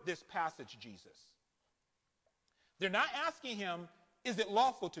interpret this passage, Jesus? They're not asking him, is it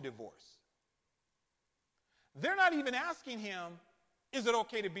lawful to divorce? They're not even asking him, is it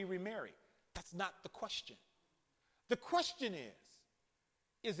okay to be remarried? That's not the question. The question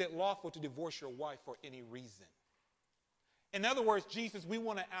is it lawful to divorce your wife for any reason? In other words, Jesus, we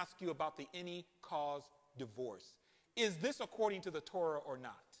want to ask you about the any cause divorce. Is this according to the Torah or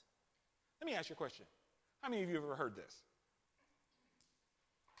not? Let me ask you a question. How many of you have ever heard this?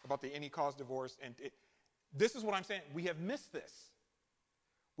 About the any cause divorce? And this is what I'm saying. We have missed this.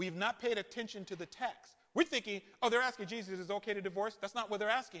 We have not paid attention to the text. We're thinking, oh, they're asking Jesus, is it okay to divorce? That's not what they're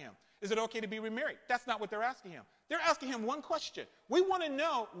asking him. Is it okay to be remarried? That's not what they're asking him. They're asking him one question. We want to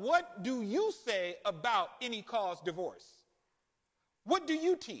know, what do you say about any cause divorce? What do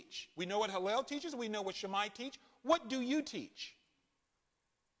you teach? We know what Hillel teaches. We know what Shammai teach. What do you teach?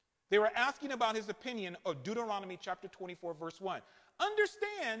 They were asking about his opinion of Deuteronomy chapter 24, verse 1.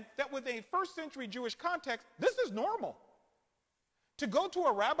 Understand that with a first century Jewish context, this is normal. To go to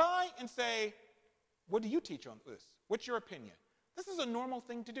a rabbi and say, what do you teach on this? What's your opinion? This is a normal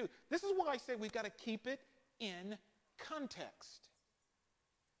thing to do. This is why I say we've got to keep it in context.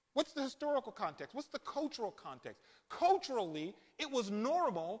 What's the historical context? What's the cultural context? Culturally, it was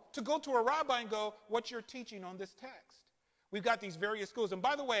normal to go to a rabbi and go, what's your teaching on this text? We've got these various schools. And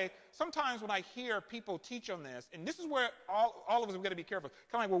by the way, sometimes when I hear people teach on this, and this is where all of us have got to be careful.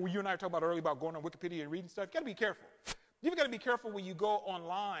 Kind of like what you and I were talking about earlier about going on Wikipedia and reading stuff. You've got to be careful. You've got to be careful when you go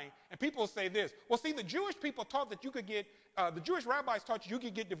online and people say this. Well, see, the Jewish people taught that you could get, the Jewish rabbis taught you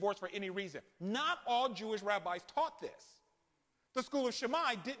could get divorced for any reason. Not all Jewish rabbis taught this. The school of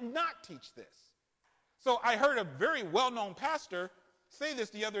Shammai did not teach this. So I heard a very well-known pastor say this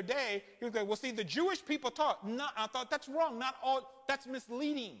the other day. He was like, well, see, the Jewish people taught. I thought that's wrong. Not all. That's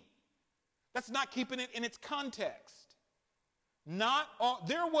misleading. That's not keeping it in its context. Not all.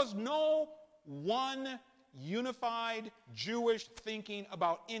 There was no one unified Jewish thinking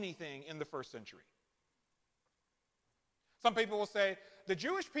about anything in the first century. Some people will say, the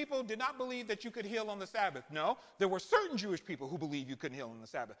Jewish people did not believe that you could heal on the Sabbath. No, there were certain Jewish people who believed you couldn't heal on the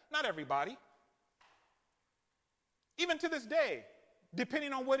Sabbath. Not everybody. Even to this day,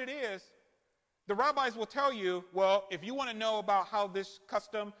 depending on what it is, the rabbis will tell you, well, if you want to know about how this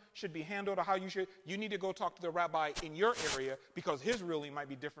custom should be handled or how you need to go talk to the rabbi in your area because his ruling might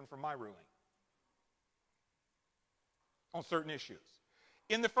be different from my ruling on certain issues.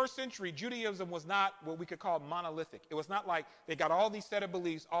 In the first century, Judaism was not what we could call monolithic. It was not like they got all these set of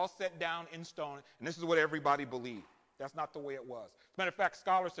beliefs all set down in stone, and this is what everybody believed. That's not the way it was. As a matter of fact,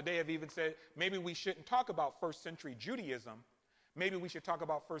 scholars today have even said maybe we shouldn't talk about first century Judaism. Maybe we should talk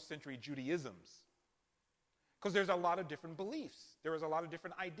about first century Judaisms. Because there's a lot of different beliefs. There was a lot of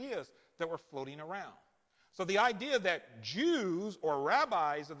different ideas that were floating around. So the idea that Jews or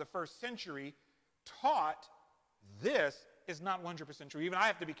rabbis of the first century taught this is not 100% true. Even I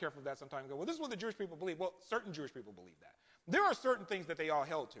have to be careful of that sometimes. Go, well, this is what the Jewish people believe. Well, certain Jewish people believe that. There are certain things that they all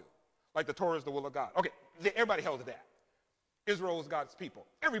held to, like the Torah is the will of God. Okay, everybody held to that. Israel was God's people.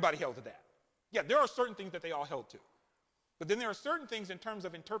 Everybody held to that. Yeah, there are certain things that they all held to. But then there are certain things in terms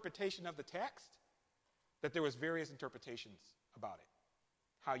of interpretation of the text that there was various interpretations about it,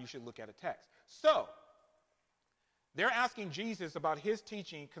 how you should look at a text. So, they're asking Jesus about his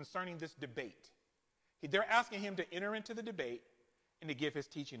teaching concerning this debate. They're asking him to enter into the debate and to give his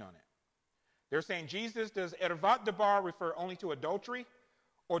teaching on it. They're saying, Jesus, does ervat debar refer only to adultery?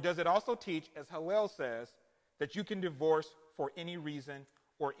 Or does it also teach, as Hillel says, that you can divorce for any reason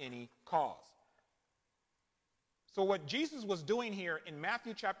or any cause? So what Jesus was doing here in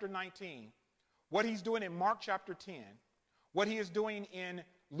Matthew chapter 19, what he's doing in Mark chapter 10, what he is doing in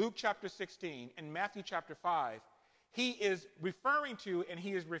Luke chapter 16, and Matthew chapter 5, he is referring to and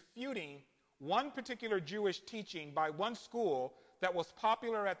he is refuting one particular Jewish teaching by one school that was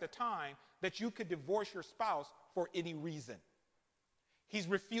popular at the time, that you could divorce your spouse for any reason. He's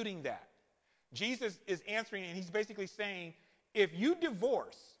refuting that. Jesus is answering, and he's basically saying, if you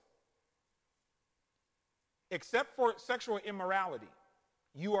divorce, except for sexual immorality,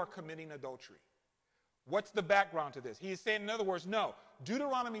 you are committing adultery. What's the background to this? He is saying, in other words, no,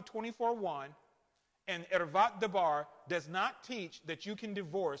 Deuteronomy 24:1 and ervat debar does not teach that you can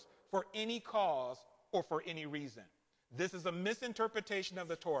divorce for any cause or for any reason. This is a misinterpretation of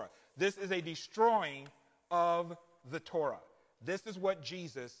the Torah. This is a destroying of the Torah. This is what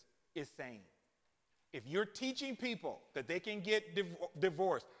Jesus is saying. If you're teaching people that they can get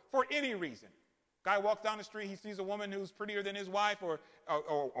divorced for any reason, guy walks down the street, he sees a woman who's prettier than his wife, or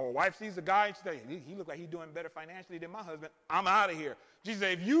a wife sees a guy and she says, he looks like he's doing better financially than my husband, I'm out of here. Jesus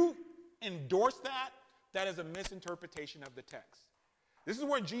said, if you endorse that, that is a misinterpretation of the text. This is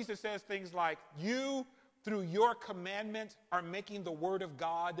where Jesus says things like, you, through your commandment, are making the word of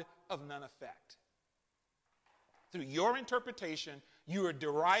God of none effect. Through your interpretation, you are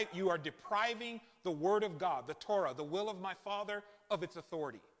depriving the word of God, the Torah, the will of my Father, of its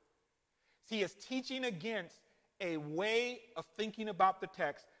authority. He is teaching against a way of thinking about the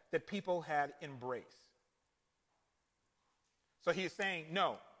text that people had embraced. So he is saying,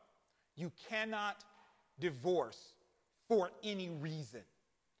 no, you cannot divorce for any reason.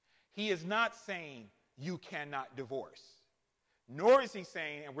 He is not saying you cannot divorce. Nor is he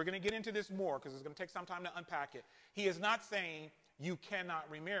saying, and we're going to get into this more because it's going to take some time to unpack it, he is not saying you cannot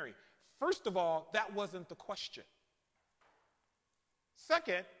remarry. First of all, that wasn't the question.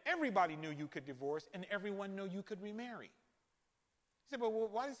 Second, everybody knew you could divorce and everyone knew you could remarry. He said, well,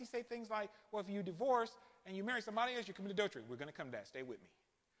 why does he say things like, well, if you divorce and you marry somebody else, you commit adultery? We're going to come to that. Stay with me.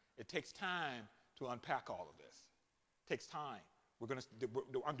 It takes time to unpack all of this. It takes time.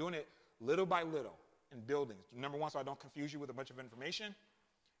 I'm doing it little by little in buildings. Number one, so I don't confuse you with a bunch of information.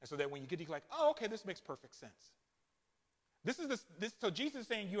 And so that when you get to like, oh, okay, this makes perfect sense. So Jesus is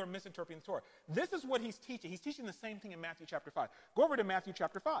saying you are misinterpreting the Torah. This is what he's teaching. He's teaching the same thing in Matthew chapter 5. Go over to Matthew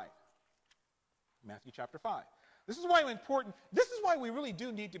chapter 5. Matthew chapter 5. This is why we really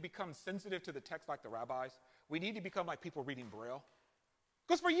do need to become sensitive to the text like the rabbis. We need to become like people reading Braille.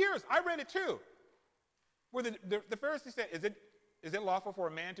 Because for years, I read it too. Where the Pharisee said, is it lawful for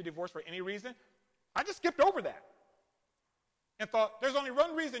a man to divorce for any reason? I just skipped over that and thought there's only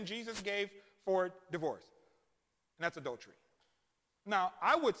one reason Jesus gave for divorce. And that's adultery. Now,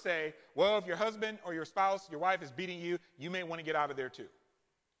 I would say, well, if your husband or your spouse, your wife is beating you, you may want to get out of there too.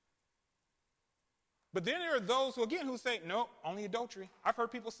 But then there are those who say, no, only adultery. I've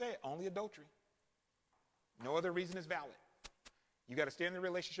heard people say it, only adultery. No other reason is valid. You got to stay in the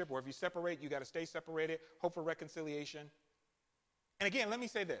relationship, or if you separate, you got to stay separated, hope for reconciliation. And again, let me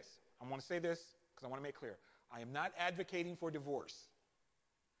say this. I want to say this because I want to make clear. I am not advocating for divorce.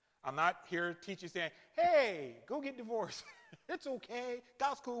 I'm not here teaching saying, hey, go get divorced. It's okay.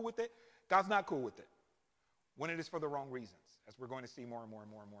 God's cool with it. God's not cool with it when it is for the wrong reasons, as we're going to see more and more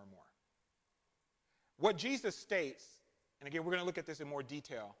and more and more and more. What Jesus states, and again, we're going to look at this in more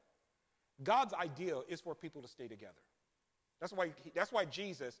detail, God's ideal is for people to stay together. That's why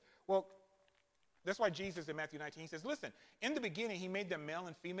Jesus in Matthew 19, he says, listen, in the beginning, he made them male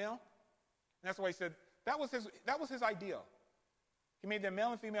and female. And that's why he said, that was his ideal. He made them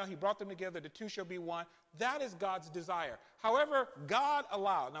male and female. He brought them together. The two shall be one. That is God's desire. However, God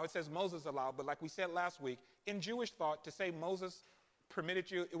allowed, now it says Moses allowed, but like we said last week, in Jewish thought, to say Moses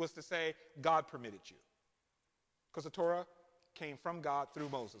permitted you, it was to say God permitted you. Because the Torah came from God through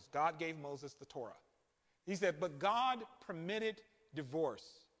Moses. God gave Moses the Torah. He said, but God permitted divorce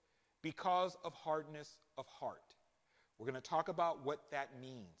because of hardness of heart. We're going to talk about what that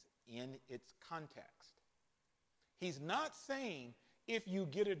means in its context. He's not saying if you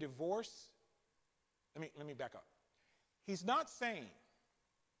get a divorce, let me back up. He's not saying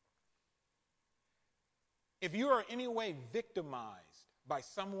if you are in any way victimized by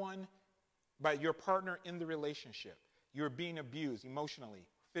someone, by your partner in the relationship, you're being abused emotionally,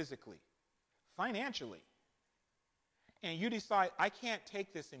 physically, financially, and you decide, I can't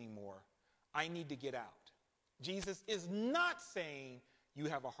take this anymore, I need to get out. Jesus is not saying you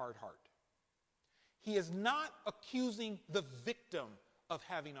have a hard heart. He is not accusing the victim of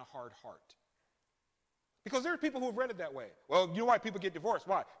having a hard heart. Because there are people who have read it that way. Well, you know why people get divorced?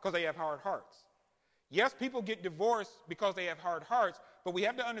 Why? Because they have hard hearts. Yes, people get divorced because they have hard hearts, but we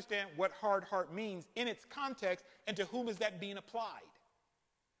have to understand what hard heart means in its context and to whom is that being applied.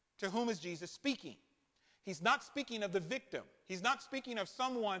 To whom is Jesus speaking? He's not speaking of the victim. He's not speaking of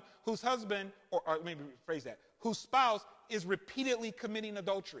someone whose husband, or let me rephrase that, whose spouse is repeatedly committing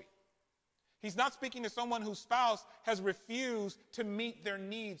adultery. He's not speaking to someone whose spouse has refused to meet their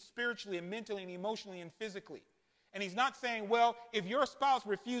needs spiritually and mentally and emotionally and physically. And he's not saying, well, if your spouse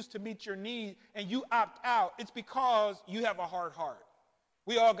refused to meet your need and you opt out, it's because you have a hard heart.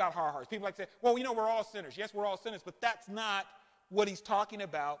 We all got hard hearts. People like to say, well, you know, we're all sinners. Yes, we're all sinners, but that's not what he's talking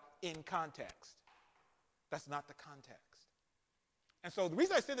about in context. That's not the context. And so the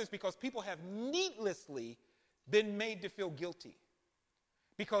reason I say this is because people have needlessly been made to feel guilty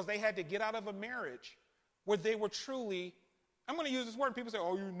because they had to get out of a marriage where they were truly, I'm going to use this word, and people say,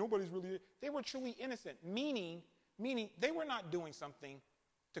 oh, nobody's really, they were truly innocent, meaning they were not doing something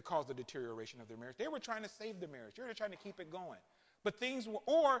to cause the deterioration of their marriage. They were trying to save the marriage. They were trying to keep it going. But things were,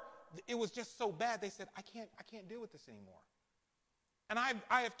 or it was just so bad, they said, I can't deal with this anymore. And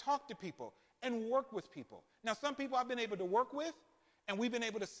I have talked to people and worked with people. Now, some people I've been able to work with, and we've been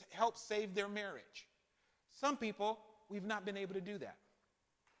able to help save their marriage. Some people, we've not been able to do that.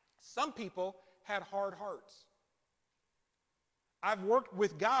 Some people had hard hearts. I've worked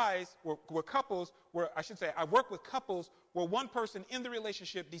with guys, or couples, I've worked with couples where one person in the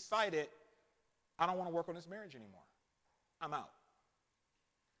relationship decided, I don't want to work on this marriage anymore. I'm out.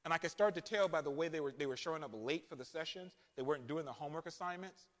 And I could start to tell by the way they were showing up late for the sessions. They weren't doing the homework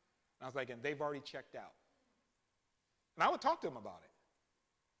assignments. And I was like, and they've already checked out. And I would talk to them about it.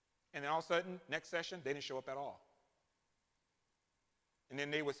 And then all of a sudden, next session, they didn't show up at all. And then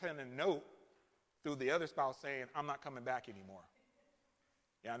they would send a note through the other spouse saying, I'm not coming back anymore.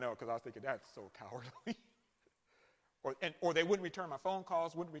 Yeah, I know, because I was thinking, that's so cowardly. or they wouldn't return my phone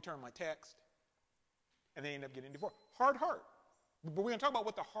calls, wouldn't return my text, and they end up getting divorced. Hard heart. But we're going to talk about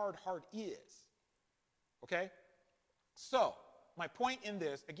what the hard heart is. Okay? So, my point in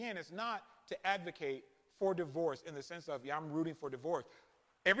this, again, is not to advocate for divorce in the sense of, yeah, I'm rooting for divorce.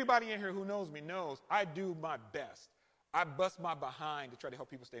 Everybody in here who knows me knows I do my best. I bust my behind to try to help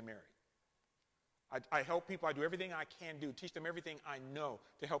people stay married. I help people. I do everything I can do, teach them everything I know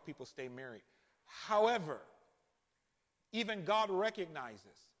to help people stay married. However, even God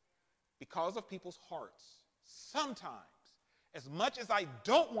recognizes, because of people's hearts, sometimes, as much as I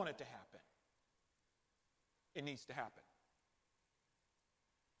don't want it to happen, it needs to happen.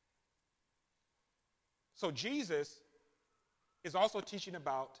 So Jesus is also teaching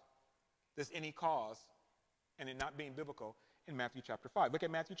about this any cause and it not being biblical in Matthew chapter 5. Look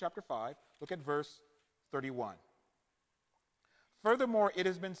at Matthew chapter 5. Look at verse 31. Furthermore, it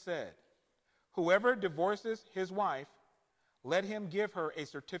has been said, whoever divorces his wife, let him give her a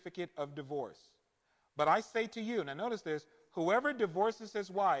certificate of divorce. But I say to you, now notice this, whoever divorces his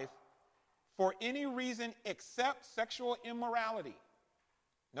wife for any reason except sexual immorality.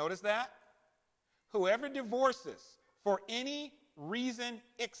 Notice that? Whoever divorces for any reason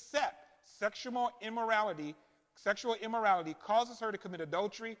except sexual immorality causes her to commit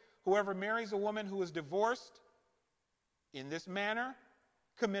adultery. Whoever marries a woman who is divorced in this manner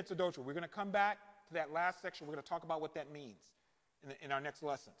commits adultery. We're going to come back to that last section. We're going to talk about what that means in our next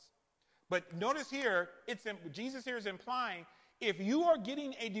lessons. But notice here, Jesus here is implying if you are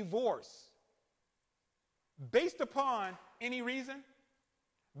getting a divorce based upon any reason,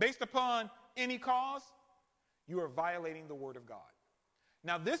 based upon any cause, you are violating the word of God.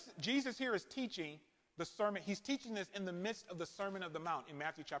 Now Jesus here is teaching the sermon. He's teaching this in the midst of the Sermon on the Mount in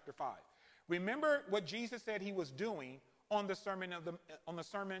Matthew chapter 5. Remember what Jesus said he was doing on the Sermon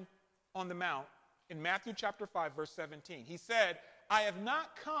on the Mount in Matthew chapter 5, verse 17. He said, I have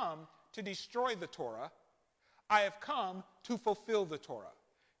not come to destroy the Torah. I have come to fulfill the Torah.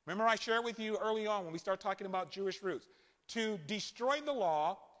 Remember I shared with you early on when we start talking about Jewish roots. To destroy the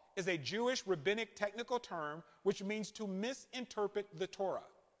law is a Jewish rabbinic technical term which means to misinterpret the Torah.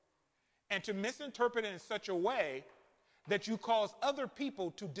 And to misinterpret it in such a way that you cause other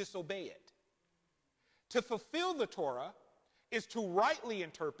people to disobey it. To fulfill the Torah is to rightly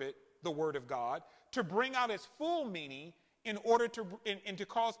interpret the Word of God, to bring out its full meaning in order to and to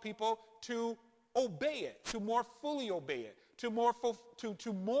cause people to obey it, to more fully obey it, to more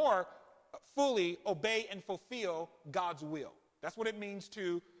fully obey and fulfill God's will. That's what it means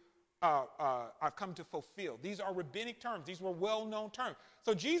to I've come to fulfill. These are rabbinic terms. These were well-known terms.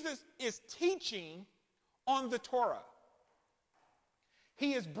 So Jesus is teaching on the Torah.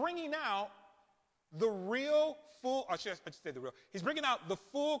 He is bringing out the real, full, I should say the real. He's bringing out the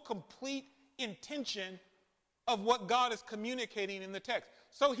full, complete intention of what God is communicating in the text.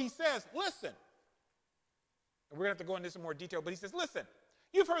 So he says, listen. And we're going to have to go into some more detail, but he says, listen,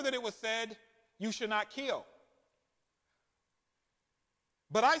 you've heard that it was said, you should not kill.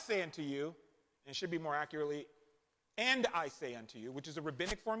 But I say unto you, and it should be more accurately, and I say unto you, which is a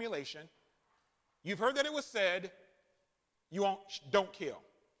rabbinic formulation. You've heard that it was said, don't kill.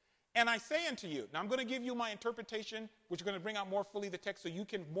 And I say unto you, now I'm going to give you my interpretation, which is going to bring out more fully the text so you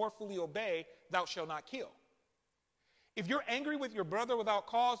can more fully obey, thou shalt not kill. If you're angry with your brother without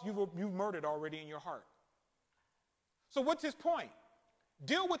cause, you've murdered already in your heart. So what's his point?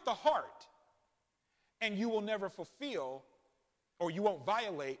 Deal with the heart, and you will never fulfill, or you won't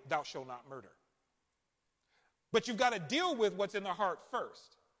violate, thou shalt not murder. But you've got to deal with what's in the heart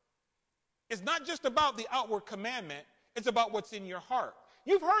first. It's not just about the outward commandment, it's about what's in your heart.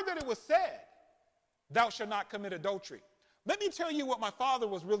 You've heard that it was said, thou shalt not commit adultery. Let me tell you what my father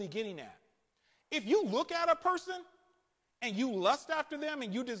was really getting at. If you look at a person and you lust after them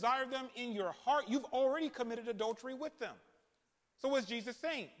and you desire them in your heart, you've already committed adultery with them. So what's Jesus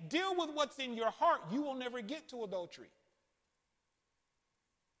saying? Deal with what's in your heart. You will never get to adultery.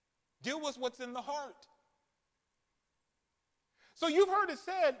 Deal with what's in the heart. So you've heard it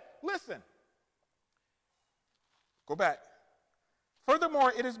said, listen, go back.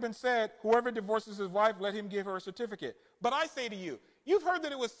 Furthermore, it has been said, whoever divorces his wife, let him give her a certificate. But I say to you, you've heard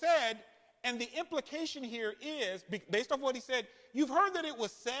that it was said, and the implication here is, based off what he said, you've heard that it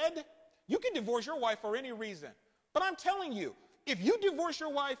was said, you can divorce your wife for any reason. But I'm telling you, if you divorce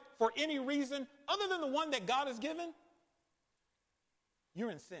your wife for any reason other than the one that God has given, you're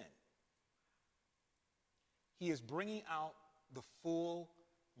in sin. He is bringing out the full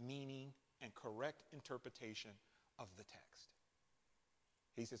meaning and correct interpretation of the text.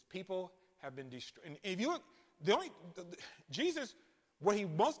 He says people have been destroyed. And if you look, Jesus, what he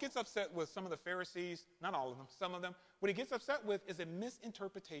most gets upset with some of the Pharisees, not all of them, some of them, what he gets upset with is a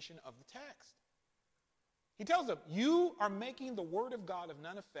misinterpretation of the text. He tells them, you are making the word of God of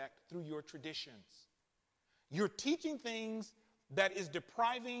none effect through your traditions. You're teaching things that is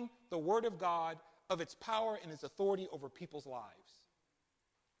depriving the word of God of its power and its authority over people's lives.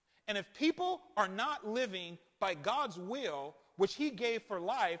 And if people are not living by God's will, which he gave for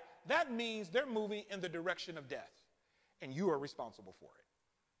life, that means they're moving in the direction of death. And you are responsible for it.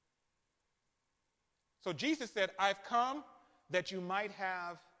 So Jesus said, I've come that you might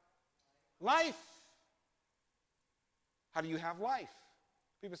have life. How do you have life?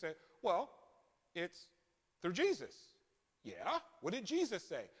 People say, well, it's through Jesus. Yeah, what did Jesus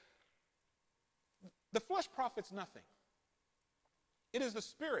say? The flesh profits nothing. It is the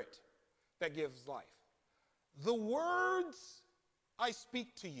Spirit that gives life. The words I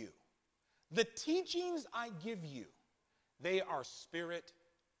speak to you, the teachings I give you, they are spirit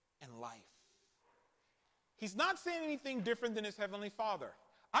and life. He's not saying anything different than his heavenly Father.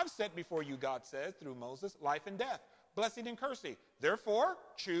 I've set before you, God says, through Moses, life and death, blessing and cursing. Therefore,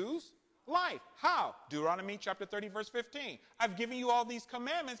 choose life. How? Deuteronomy chapter 30, verse 15. I've given you all these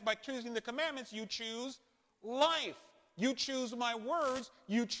commandments. By choosing the commandments, you choose life. You choose my words,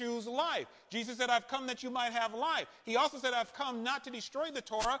 you choose life. Jesus said, I've come that you might have life. He also said, I've come not to destroy the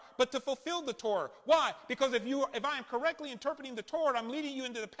Torah, but to fulfill the Torah. Why? Because if I am correctly interpreting the Torah, I'm leading you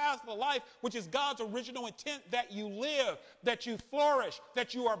into the path of the life, which is God's original intent, that you live, that you flourish,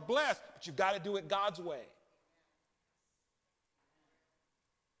 that you are blessed. But you've got to do it God's way.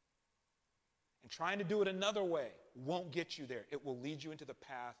 And trying to do it another way won't get you there. It will lead you into the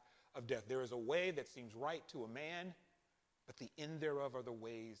path of death. There is a way that seems right to a man, but the end thereof are the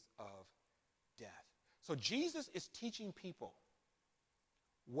ways of death. So Jesus is teaching people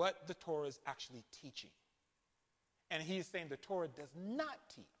what the Torah is actually teaching. And he is saying the Torah does not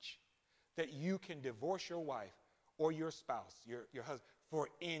teach that you can divorce your wife or your spouse, your husband, for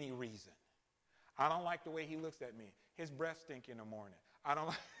any reason. I don't like the way he looks at me. His breath stink in the morning. I don't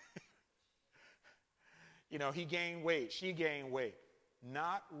like, he gained weight, she gained weight.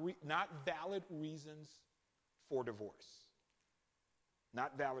 Not valid reasons for divorce.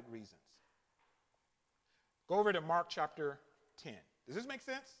 Not valid reasons. Go over to Mark chapter 10. Does this make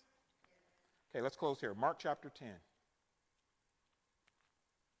sense? Okay, let's close here. Mark chapter 10.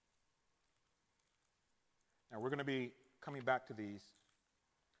 Now, we're going to be coming back to these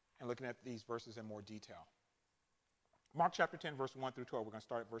and looking at these verses in more detail. Mark chapter 10, verse 1 through 12. We're going to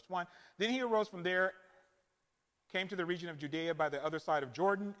start at verse 1. Then he arose from there, came to the region of Judea by the other side of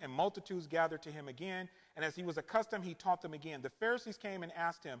Jordan, and multitudes gathered to him again. And as he was accustomed, he taught them again. The Pharisees came and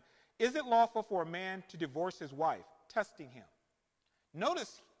asked him, "Is it lawful for a man to divorce his wife?" Testing him.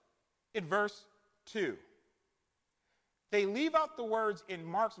 Notice in verse 2, they leave out the words in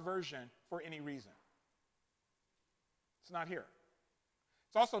Mark's version for any reason. It's not here.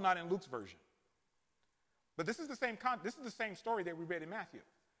 It's also not in Luke's version. But this is the same story that we read in Matthew.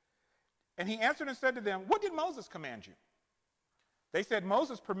 And he answered and said to them, "What did Moses command you?" They said,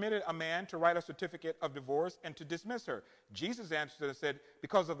 "Moses permitted a man to write a certificate of divorce and to dismiss her." Jesus answered and said,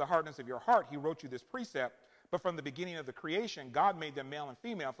 "Because of the hardness of your heart, he wrote you this precept. But from the beginning of the creation, God made them male and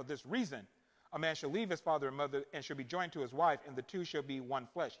female for this reason. A man shall leave his father and mother and shall be joined to his wife, and the two shall be one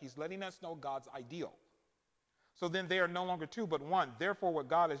flesh." He's letting us know God's ideal. So then they are no longer two, but one. Therefore, what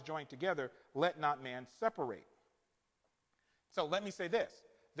God has joined together, let not man separate. So let me say this.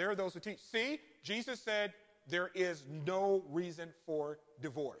 There are those who teach, see, Jesus said there is no reason for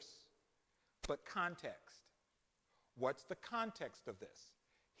divorce. But context. What's the context of this?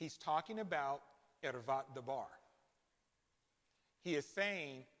 He's talking about ervat dabar. He is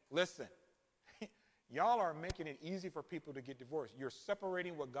saying, listen, y'all are making it easy for people to get divorced. You're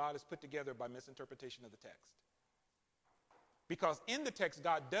separating what God has put together by misinterpretation of the text. Because in the text,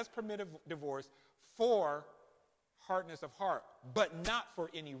 God does permit a divorce for hardness of heart, but not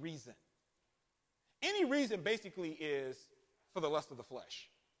for any reason. Any reason basically is for the lust of the flesh.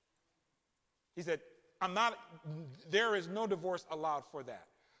 He said, there is no divorce allowed for that.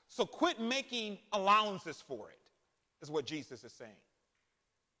 So quit making allowances for it, is what Jesus is saying.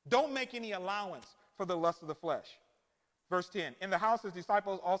 Don't make any allowance for the lust of the flesh. Verse 10, in the house his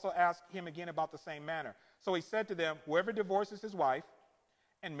disciples also asked him again about the same matter. So he said to them, whoever divorces his wife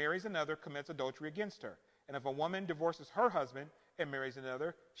and marries another commits adultery against her. And if a woman divorces her husband and marries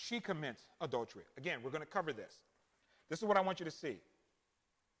another, she commits adultery. Again, we're going to cover this. This is what I want you to see.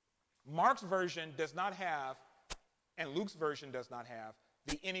 Mark's version does not have, and Luke's version does not have,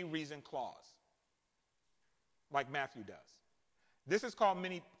 the any reason clause like Matthew does. This has caused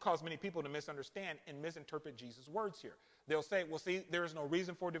many people to misunderstand and misinterpret Jesus' words here. They'll say, well, see, there is no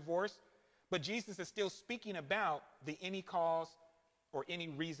reason for divorce, but Jesus is still speaking about the any cause or any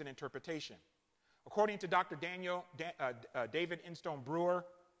reason interpretation. According to Dr. David Instrone-Brewer,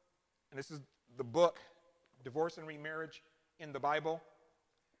 and this is the book, Divorce and Remarriage in the Bible,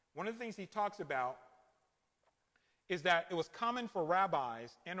 one of the things he talks about is that it was common for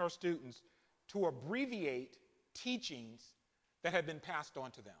rabbis and our students to abbreviate teachings that had been passed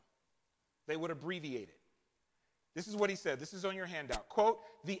on to them. They would abbreviate it. This is what he said. This is on your handout. Quote,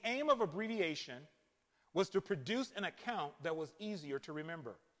 the aim of abbreviation was to produce an account that was easier to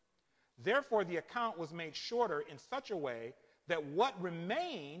remember. Therefore, the account was made shorter in such a way that what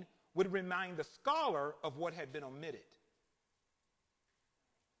remained would remind the scholar of what had been omitted.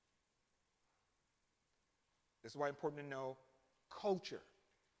 This is why it's important to know culture.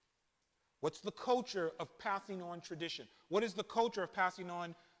 What's the culture of passing on tradition? What is the culture of passing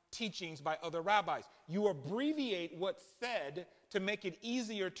on teachings by other rabbis? You abbreviate what's said to make it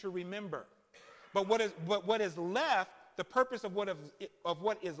easier to remember. But what is left, the purpose of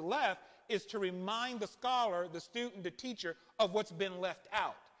what is left is to remind the scholar, the student, the teacher of what's been left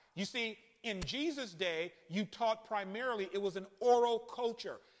out. You see, in Jesus' day, you taught primarily, it was an oral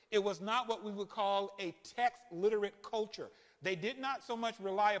culture. It was not what we would call a text-literate culture. They did not so much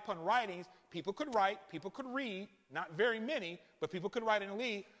rely upon writings. People could write, people could read, not very many, but people could write and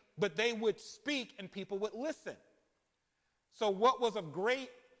read, but they would speak and people would listen. So what was of great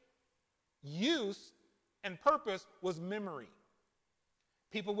use and purpose was memory.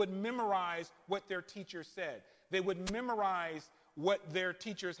 People would memorize what their teachers said. They would memorize what their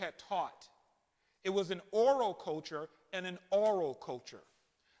teachers had taught. It was an oral culture and an oral culture.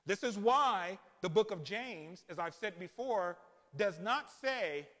 This is why the book of James, as I've said before, does not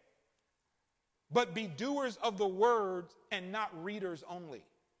say, but be doers of the words and not readers only.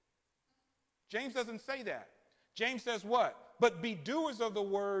 James doesn't say that. James says what? But be doers of the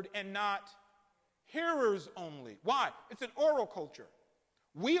word and not hearers only. Why? It's an oral culture.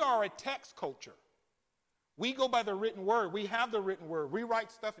 We are a text culture. We go by the written word. We have the written word. We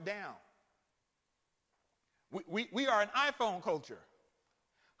write stuff down. We are an iPhone culture.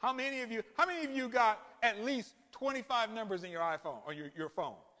 How many of you got at least 25 numbers in your iPhone or your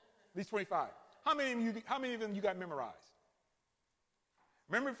phone? At least 25. How many of them you got memorized?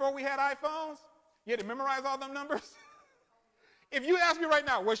 Remember before we had iPhones? You had to memorize all them numbers? If you ask me right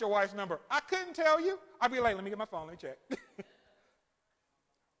now, what's your wife's number? I couldn't tell you. I'd be like, let me get my phone, let me check.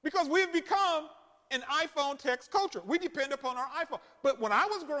 Because we've become an iPhone text culture. We depend upon our iPhone. But when I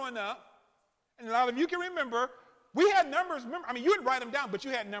was growing up, and a lot of you can remember, we had numbers. I mean, you would write them down, but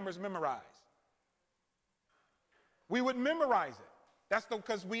you had numbers memorized. We would memorize it. That's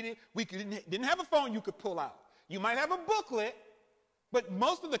because we didn't have a phone you could pull out. You might have a booklet, but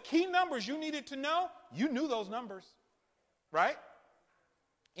most of the key numbers you needed to know, you knew those numbers, right?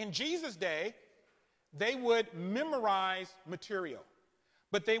 In Jesus' day, they would memorize material,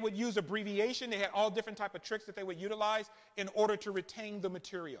 but they would use abbreviation. They had all different type of tricks that they would utilize in order to retain the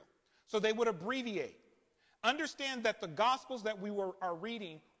material. So they would abbreviate. Understand that the Gospels that we are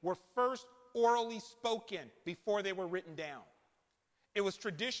reading were first orally spoken before they were written down. It was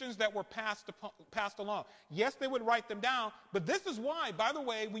traditions that were passed along. Yes, they would write them down, but this is why, by the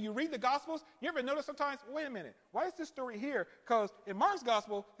way, when you read the Gospels, you ever notice sometimes, wait a minute, why is this story here? Because in Mark's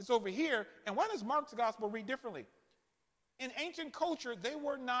Gospel, it's over here, and why does Mark's Gospel read differently? In ancient culture, they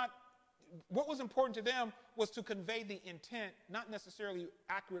were not, what was important to them was to convey the intent, not necessarily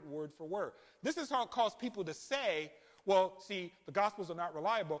accurate word for word. This is how it caused people to say, well, see, the Gospels are not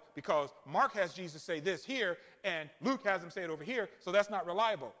reliable because Mark has Jesus say this here and Luke has him say it over here, so that's not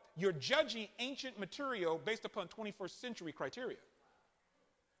reliable. You're judging ancient material based upon 21st century criteria,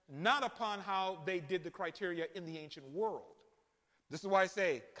 not upon how they did the criteria in the ancient world. This is why I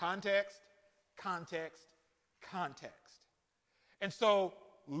say context, context, context. And so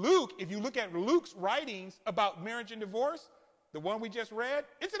Luke, if you look at Luke's writings about marriage and divorce, the one we just read,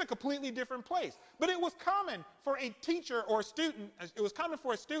 it's in a completely different place. But it was common for a teacher or a student, it was common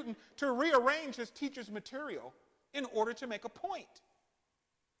for a student to rearrange his teacher's material in order to make a point.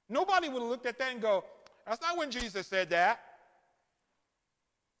 Nobody would have looked at that and go, that's not when Jesus said that.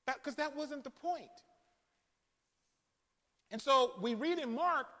 Because that wasn't the point. And so we read in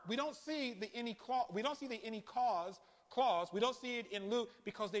Mark, we don't see the any clause, we don't see the any cause clause, we don't see it in Luke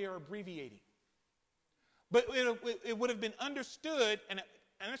because they are abbreviating. But it would have been understood, and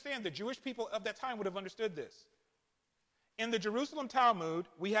I understand the Jewish people of that time would have understood this. In the Jerusalem Talmud,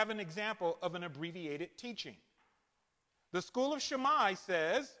 we have an example of an abbreviated teaching. The school of Shammai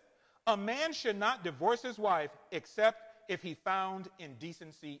says, a man should not divorce his wife except if he found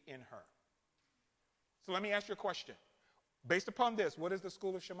indecency in her. So let me ask you a question. Based upon this, what does the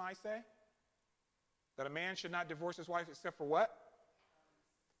school of Shammai say? That a man should not divorce his wife except for what?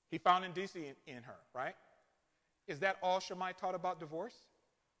 He found indecency in her, right? Is that all Shammai taught about divorce?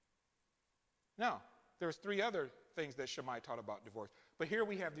 No. There's three other things that Shammai taught about divorce. But here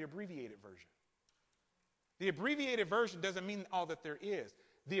we have the abbreviated version. The abbreviated version doesn't mean all that there is.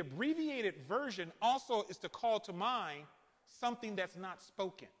 The abbreviated version also is to call to mind something that's not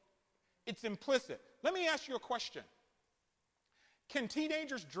spoken. It's implicit. Let me ask you a question. Can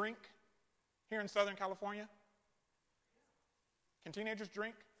teenagers drink here in Southern California? Can teenagers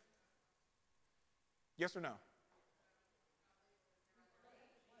drink? Yes or no?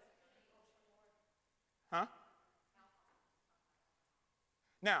 Huh?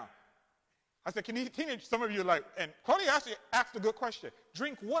 Now, I said, can teenagers, some of you are like, and Claudia actually asked a good question.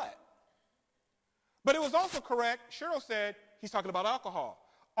 Drink what? But it was also correct. Cheryl said he's talking about alcohol.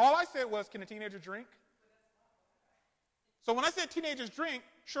 All I said was, can a teenager drink? So when I said teenagers drink,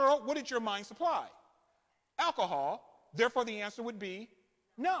 Cheryl, what did your mind supply? Alcohol. Therefore, the answer would be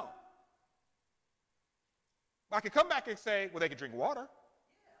no. I could come back and say, well, they could drink water.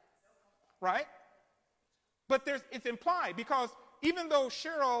 Right? But it's implied because even though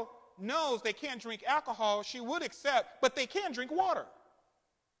Cheryl knows they can't drink alcohol, she would accept, but they can drink water.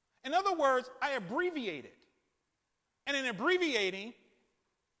 In other words, I abbreviated. And in abbreviating,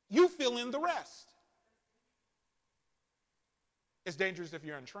 you fill in the rest. It's dangerous if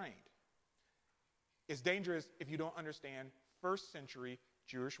you're untrained. It's dangerous if you don't understand first century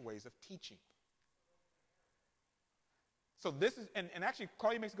Jewish ways of teaching. So this is, and actually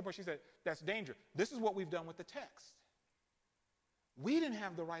Claudia makes a good point. She said, that's dangerous. This is what we've done with the text. We didn't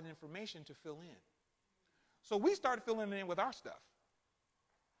have the right information to fill in. So we started filling it in with our stuff.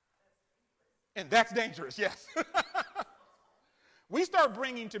 And that's dangerous, yes. We start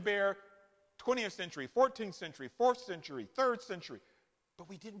bringing to bear 20th century, 14th century, 4th century, 3rd century. But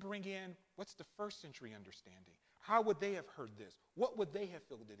we didn't bring in, what's the first century understanding? How would they have heard this? What would they have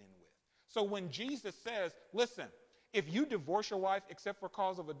filled it in with? So when Jesus says, listen, if you divorce your wife except for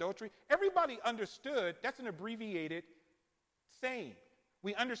cause of adultery, everybody understood that's an abbreviated saying.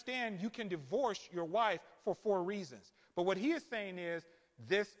 We understand you can divorce your wife for 4 reasons. But what he is saying is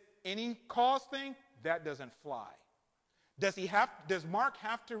this any cause thing, that doesn't fly. Does Mark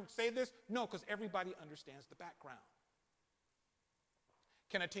have to say this? No, because everybody understands the background.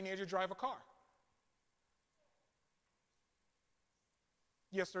 Can a teenager drive a car?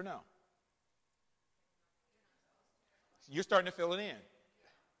 Yes or no? You're starting to fill it in.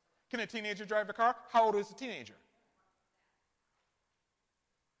 Can a teenager drive a car? How old is a teenager?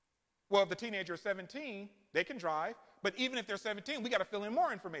 Well, if the teenager is 17, they can drive. But even if they're 17, we got to fill in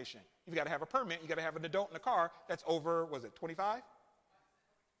more information. You've got to have a permit. You got to have an adult in the car that's over, was it 25?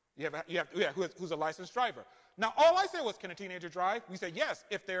 Who's a licensed driver. Now, all I said was, can a teenager drive? We said yes,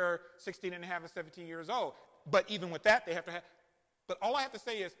 if they're 16 and a half and 17 years old. But even with that, they have to have. But all I have to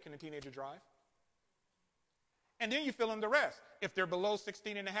say is, can a teenager drive? And then you fill in the rest. If they're below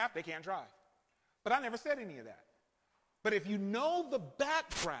 16 and a half, they can't drive. But I never said any of that. But if you know the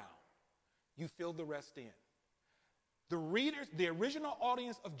background, you fill the rest in. The readers, the original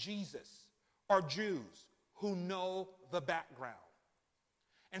audience of Jesus are Jews who know the background.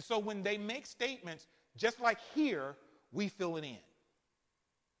 And so when they make statements, just like here, we fill it in.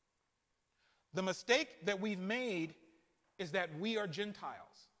 The mistake that we've made is that we are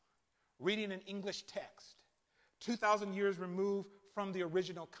Gentiles reading an English text 2,000 years removed from the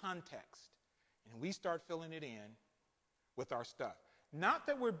original context. And we start filling it in with our stuff. Not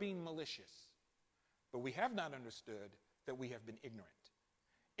that we're being malicious, but we have not understood that we have been ignorant.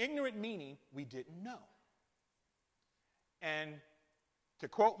 Ignorant meaning we didn't know. And to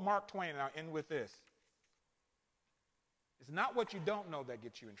quote Mark Twain, and I'll end with this, it's not what you don't know that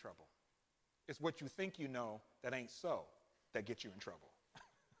gets you in trouble. It's what you think you know that ain't so that gets you in trouble.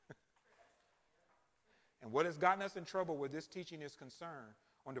 And what has gotten us in trouble where this teaching is concerned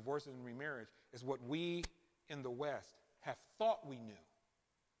on divorce and remarriage is what we in the West have thought we knew,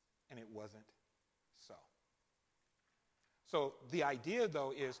 and it wasn't so. So the idea,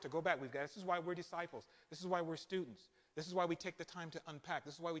 though, is to go back. This is why we're disciples. This is why we're students. This is why we take the time to unpack.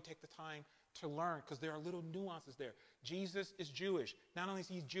 This is why we take the time to learn, because there are little nuances there. Jesus is Jewish. Not only is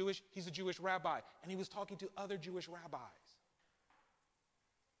he Jewish, he's a Jewish rabbi, and he was talking to other Jewish rabbis.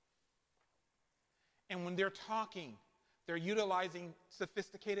 And when they're talking, they're utilizing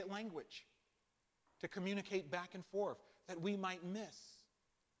sophisticated language to communicate back and forth that we might miss.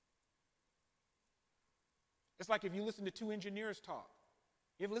 It's like if you listen to two engineers talk.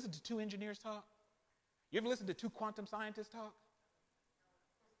 You ever listen to two engineers talk? You ever listen to two quantum scientists talk?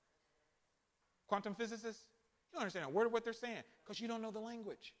 Quantum physicists? You don't understand a word of what they're saying because you don't know the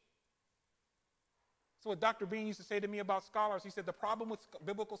language. So what Dr. Bean used to say to me about scholars, he said the problem with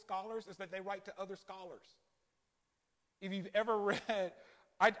biblical scholars is that they write to other scholars. If you've ever read,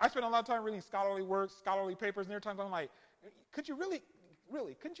 I spent a lot of time reading scholarly works, scholarly papers, and there are times I'm like, could you really,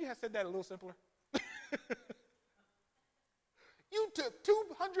 couldn't you have said that a little simpler? You took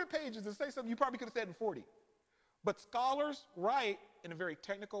 200 pages to say something you probably could have said in 40. But scholars write in a very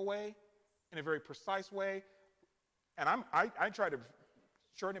technical way, in a very precise way, and I try to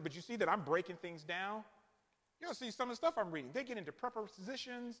shorten it, but you see that I'm breaking things down. You'll see some of the stuff I'm reading. They get into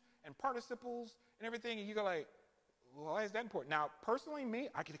prepositions and participles and everything, and you go like, well, why is that important? Now, personally, me,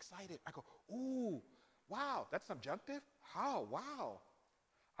 I get excited. I go, ooh, wow, that's subjunctive? How? Wow.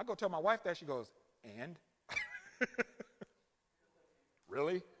 I go tell my wife that. She goes, and?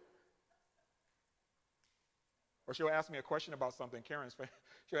 Really? Or she'll ask me a question about something.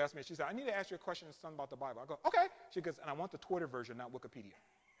 She'll ask me, she said, I need to ask you a question about the Bible. I go, okay. She goes, and I want the Twitter version, not Wikipedia.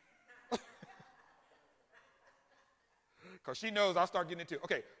 Because she knows I'll start getting into,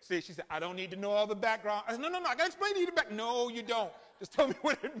 okay, see, she said, I don't need to know all the background. I said, no, I got to explain to you the background. No, you don't. Just tell me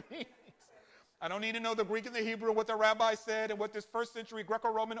what it means. I don't need to know the Greek and the Hebrew, what the rabbi said, and what this first century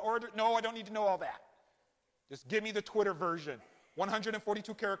Greco-Roman order. No, I don't need to know all that. Just give me the Twitter version.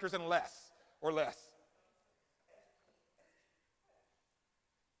 142 characters and less, or less.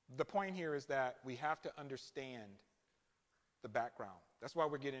 The point here is that we have to understand the background. That's why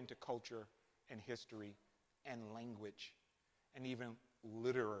we're getting into culture and history and language and even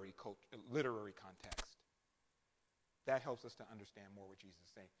literary context. That helps us to understand more what Jesus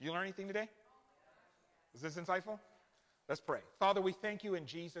is saying. Did you learn anything today? Is this insightful? Let's pray. Father, we thank you in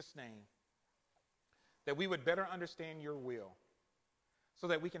Jesus' name that we would better understand your will so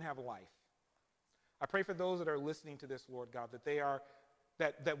that we can have life. I pray for those that are listening to this, Lord God, that they are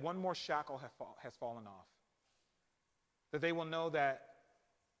that one more shackle has fallen off. That they will know that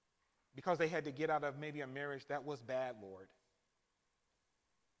because they had to get out of maybe a marriage that was bad, Lord,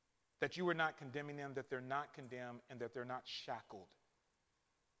 that you were not condemning them, that they're not condemned, and that they're not shackled.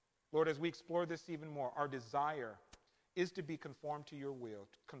 Lord, as we explore this even more, our desire is to be conformed to your will,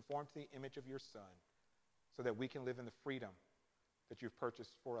 to conform to the image of your Son, so that we can live in the freedom that you've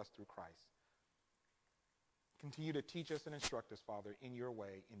purchased for us through Christ. Continue to teach us and instruct us, Father, in your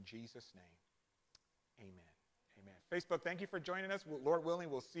way. In Jesus' name, amen. Amen. Facebook, thank you for joining us. Lord willing,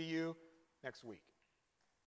 we'll see you next week.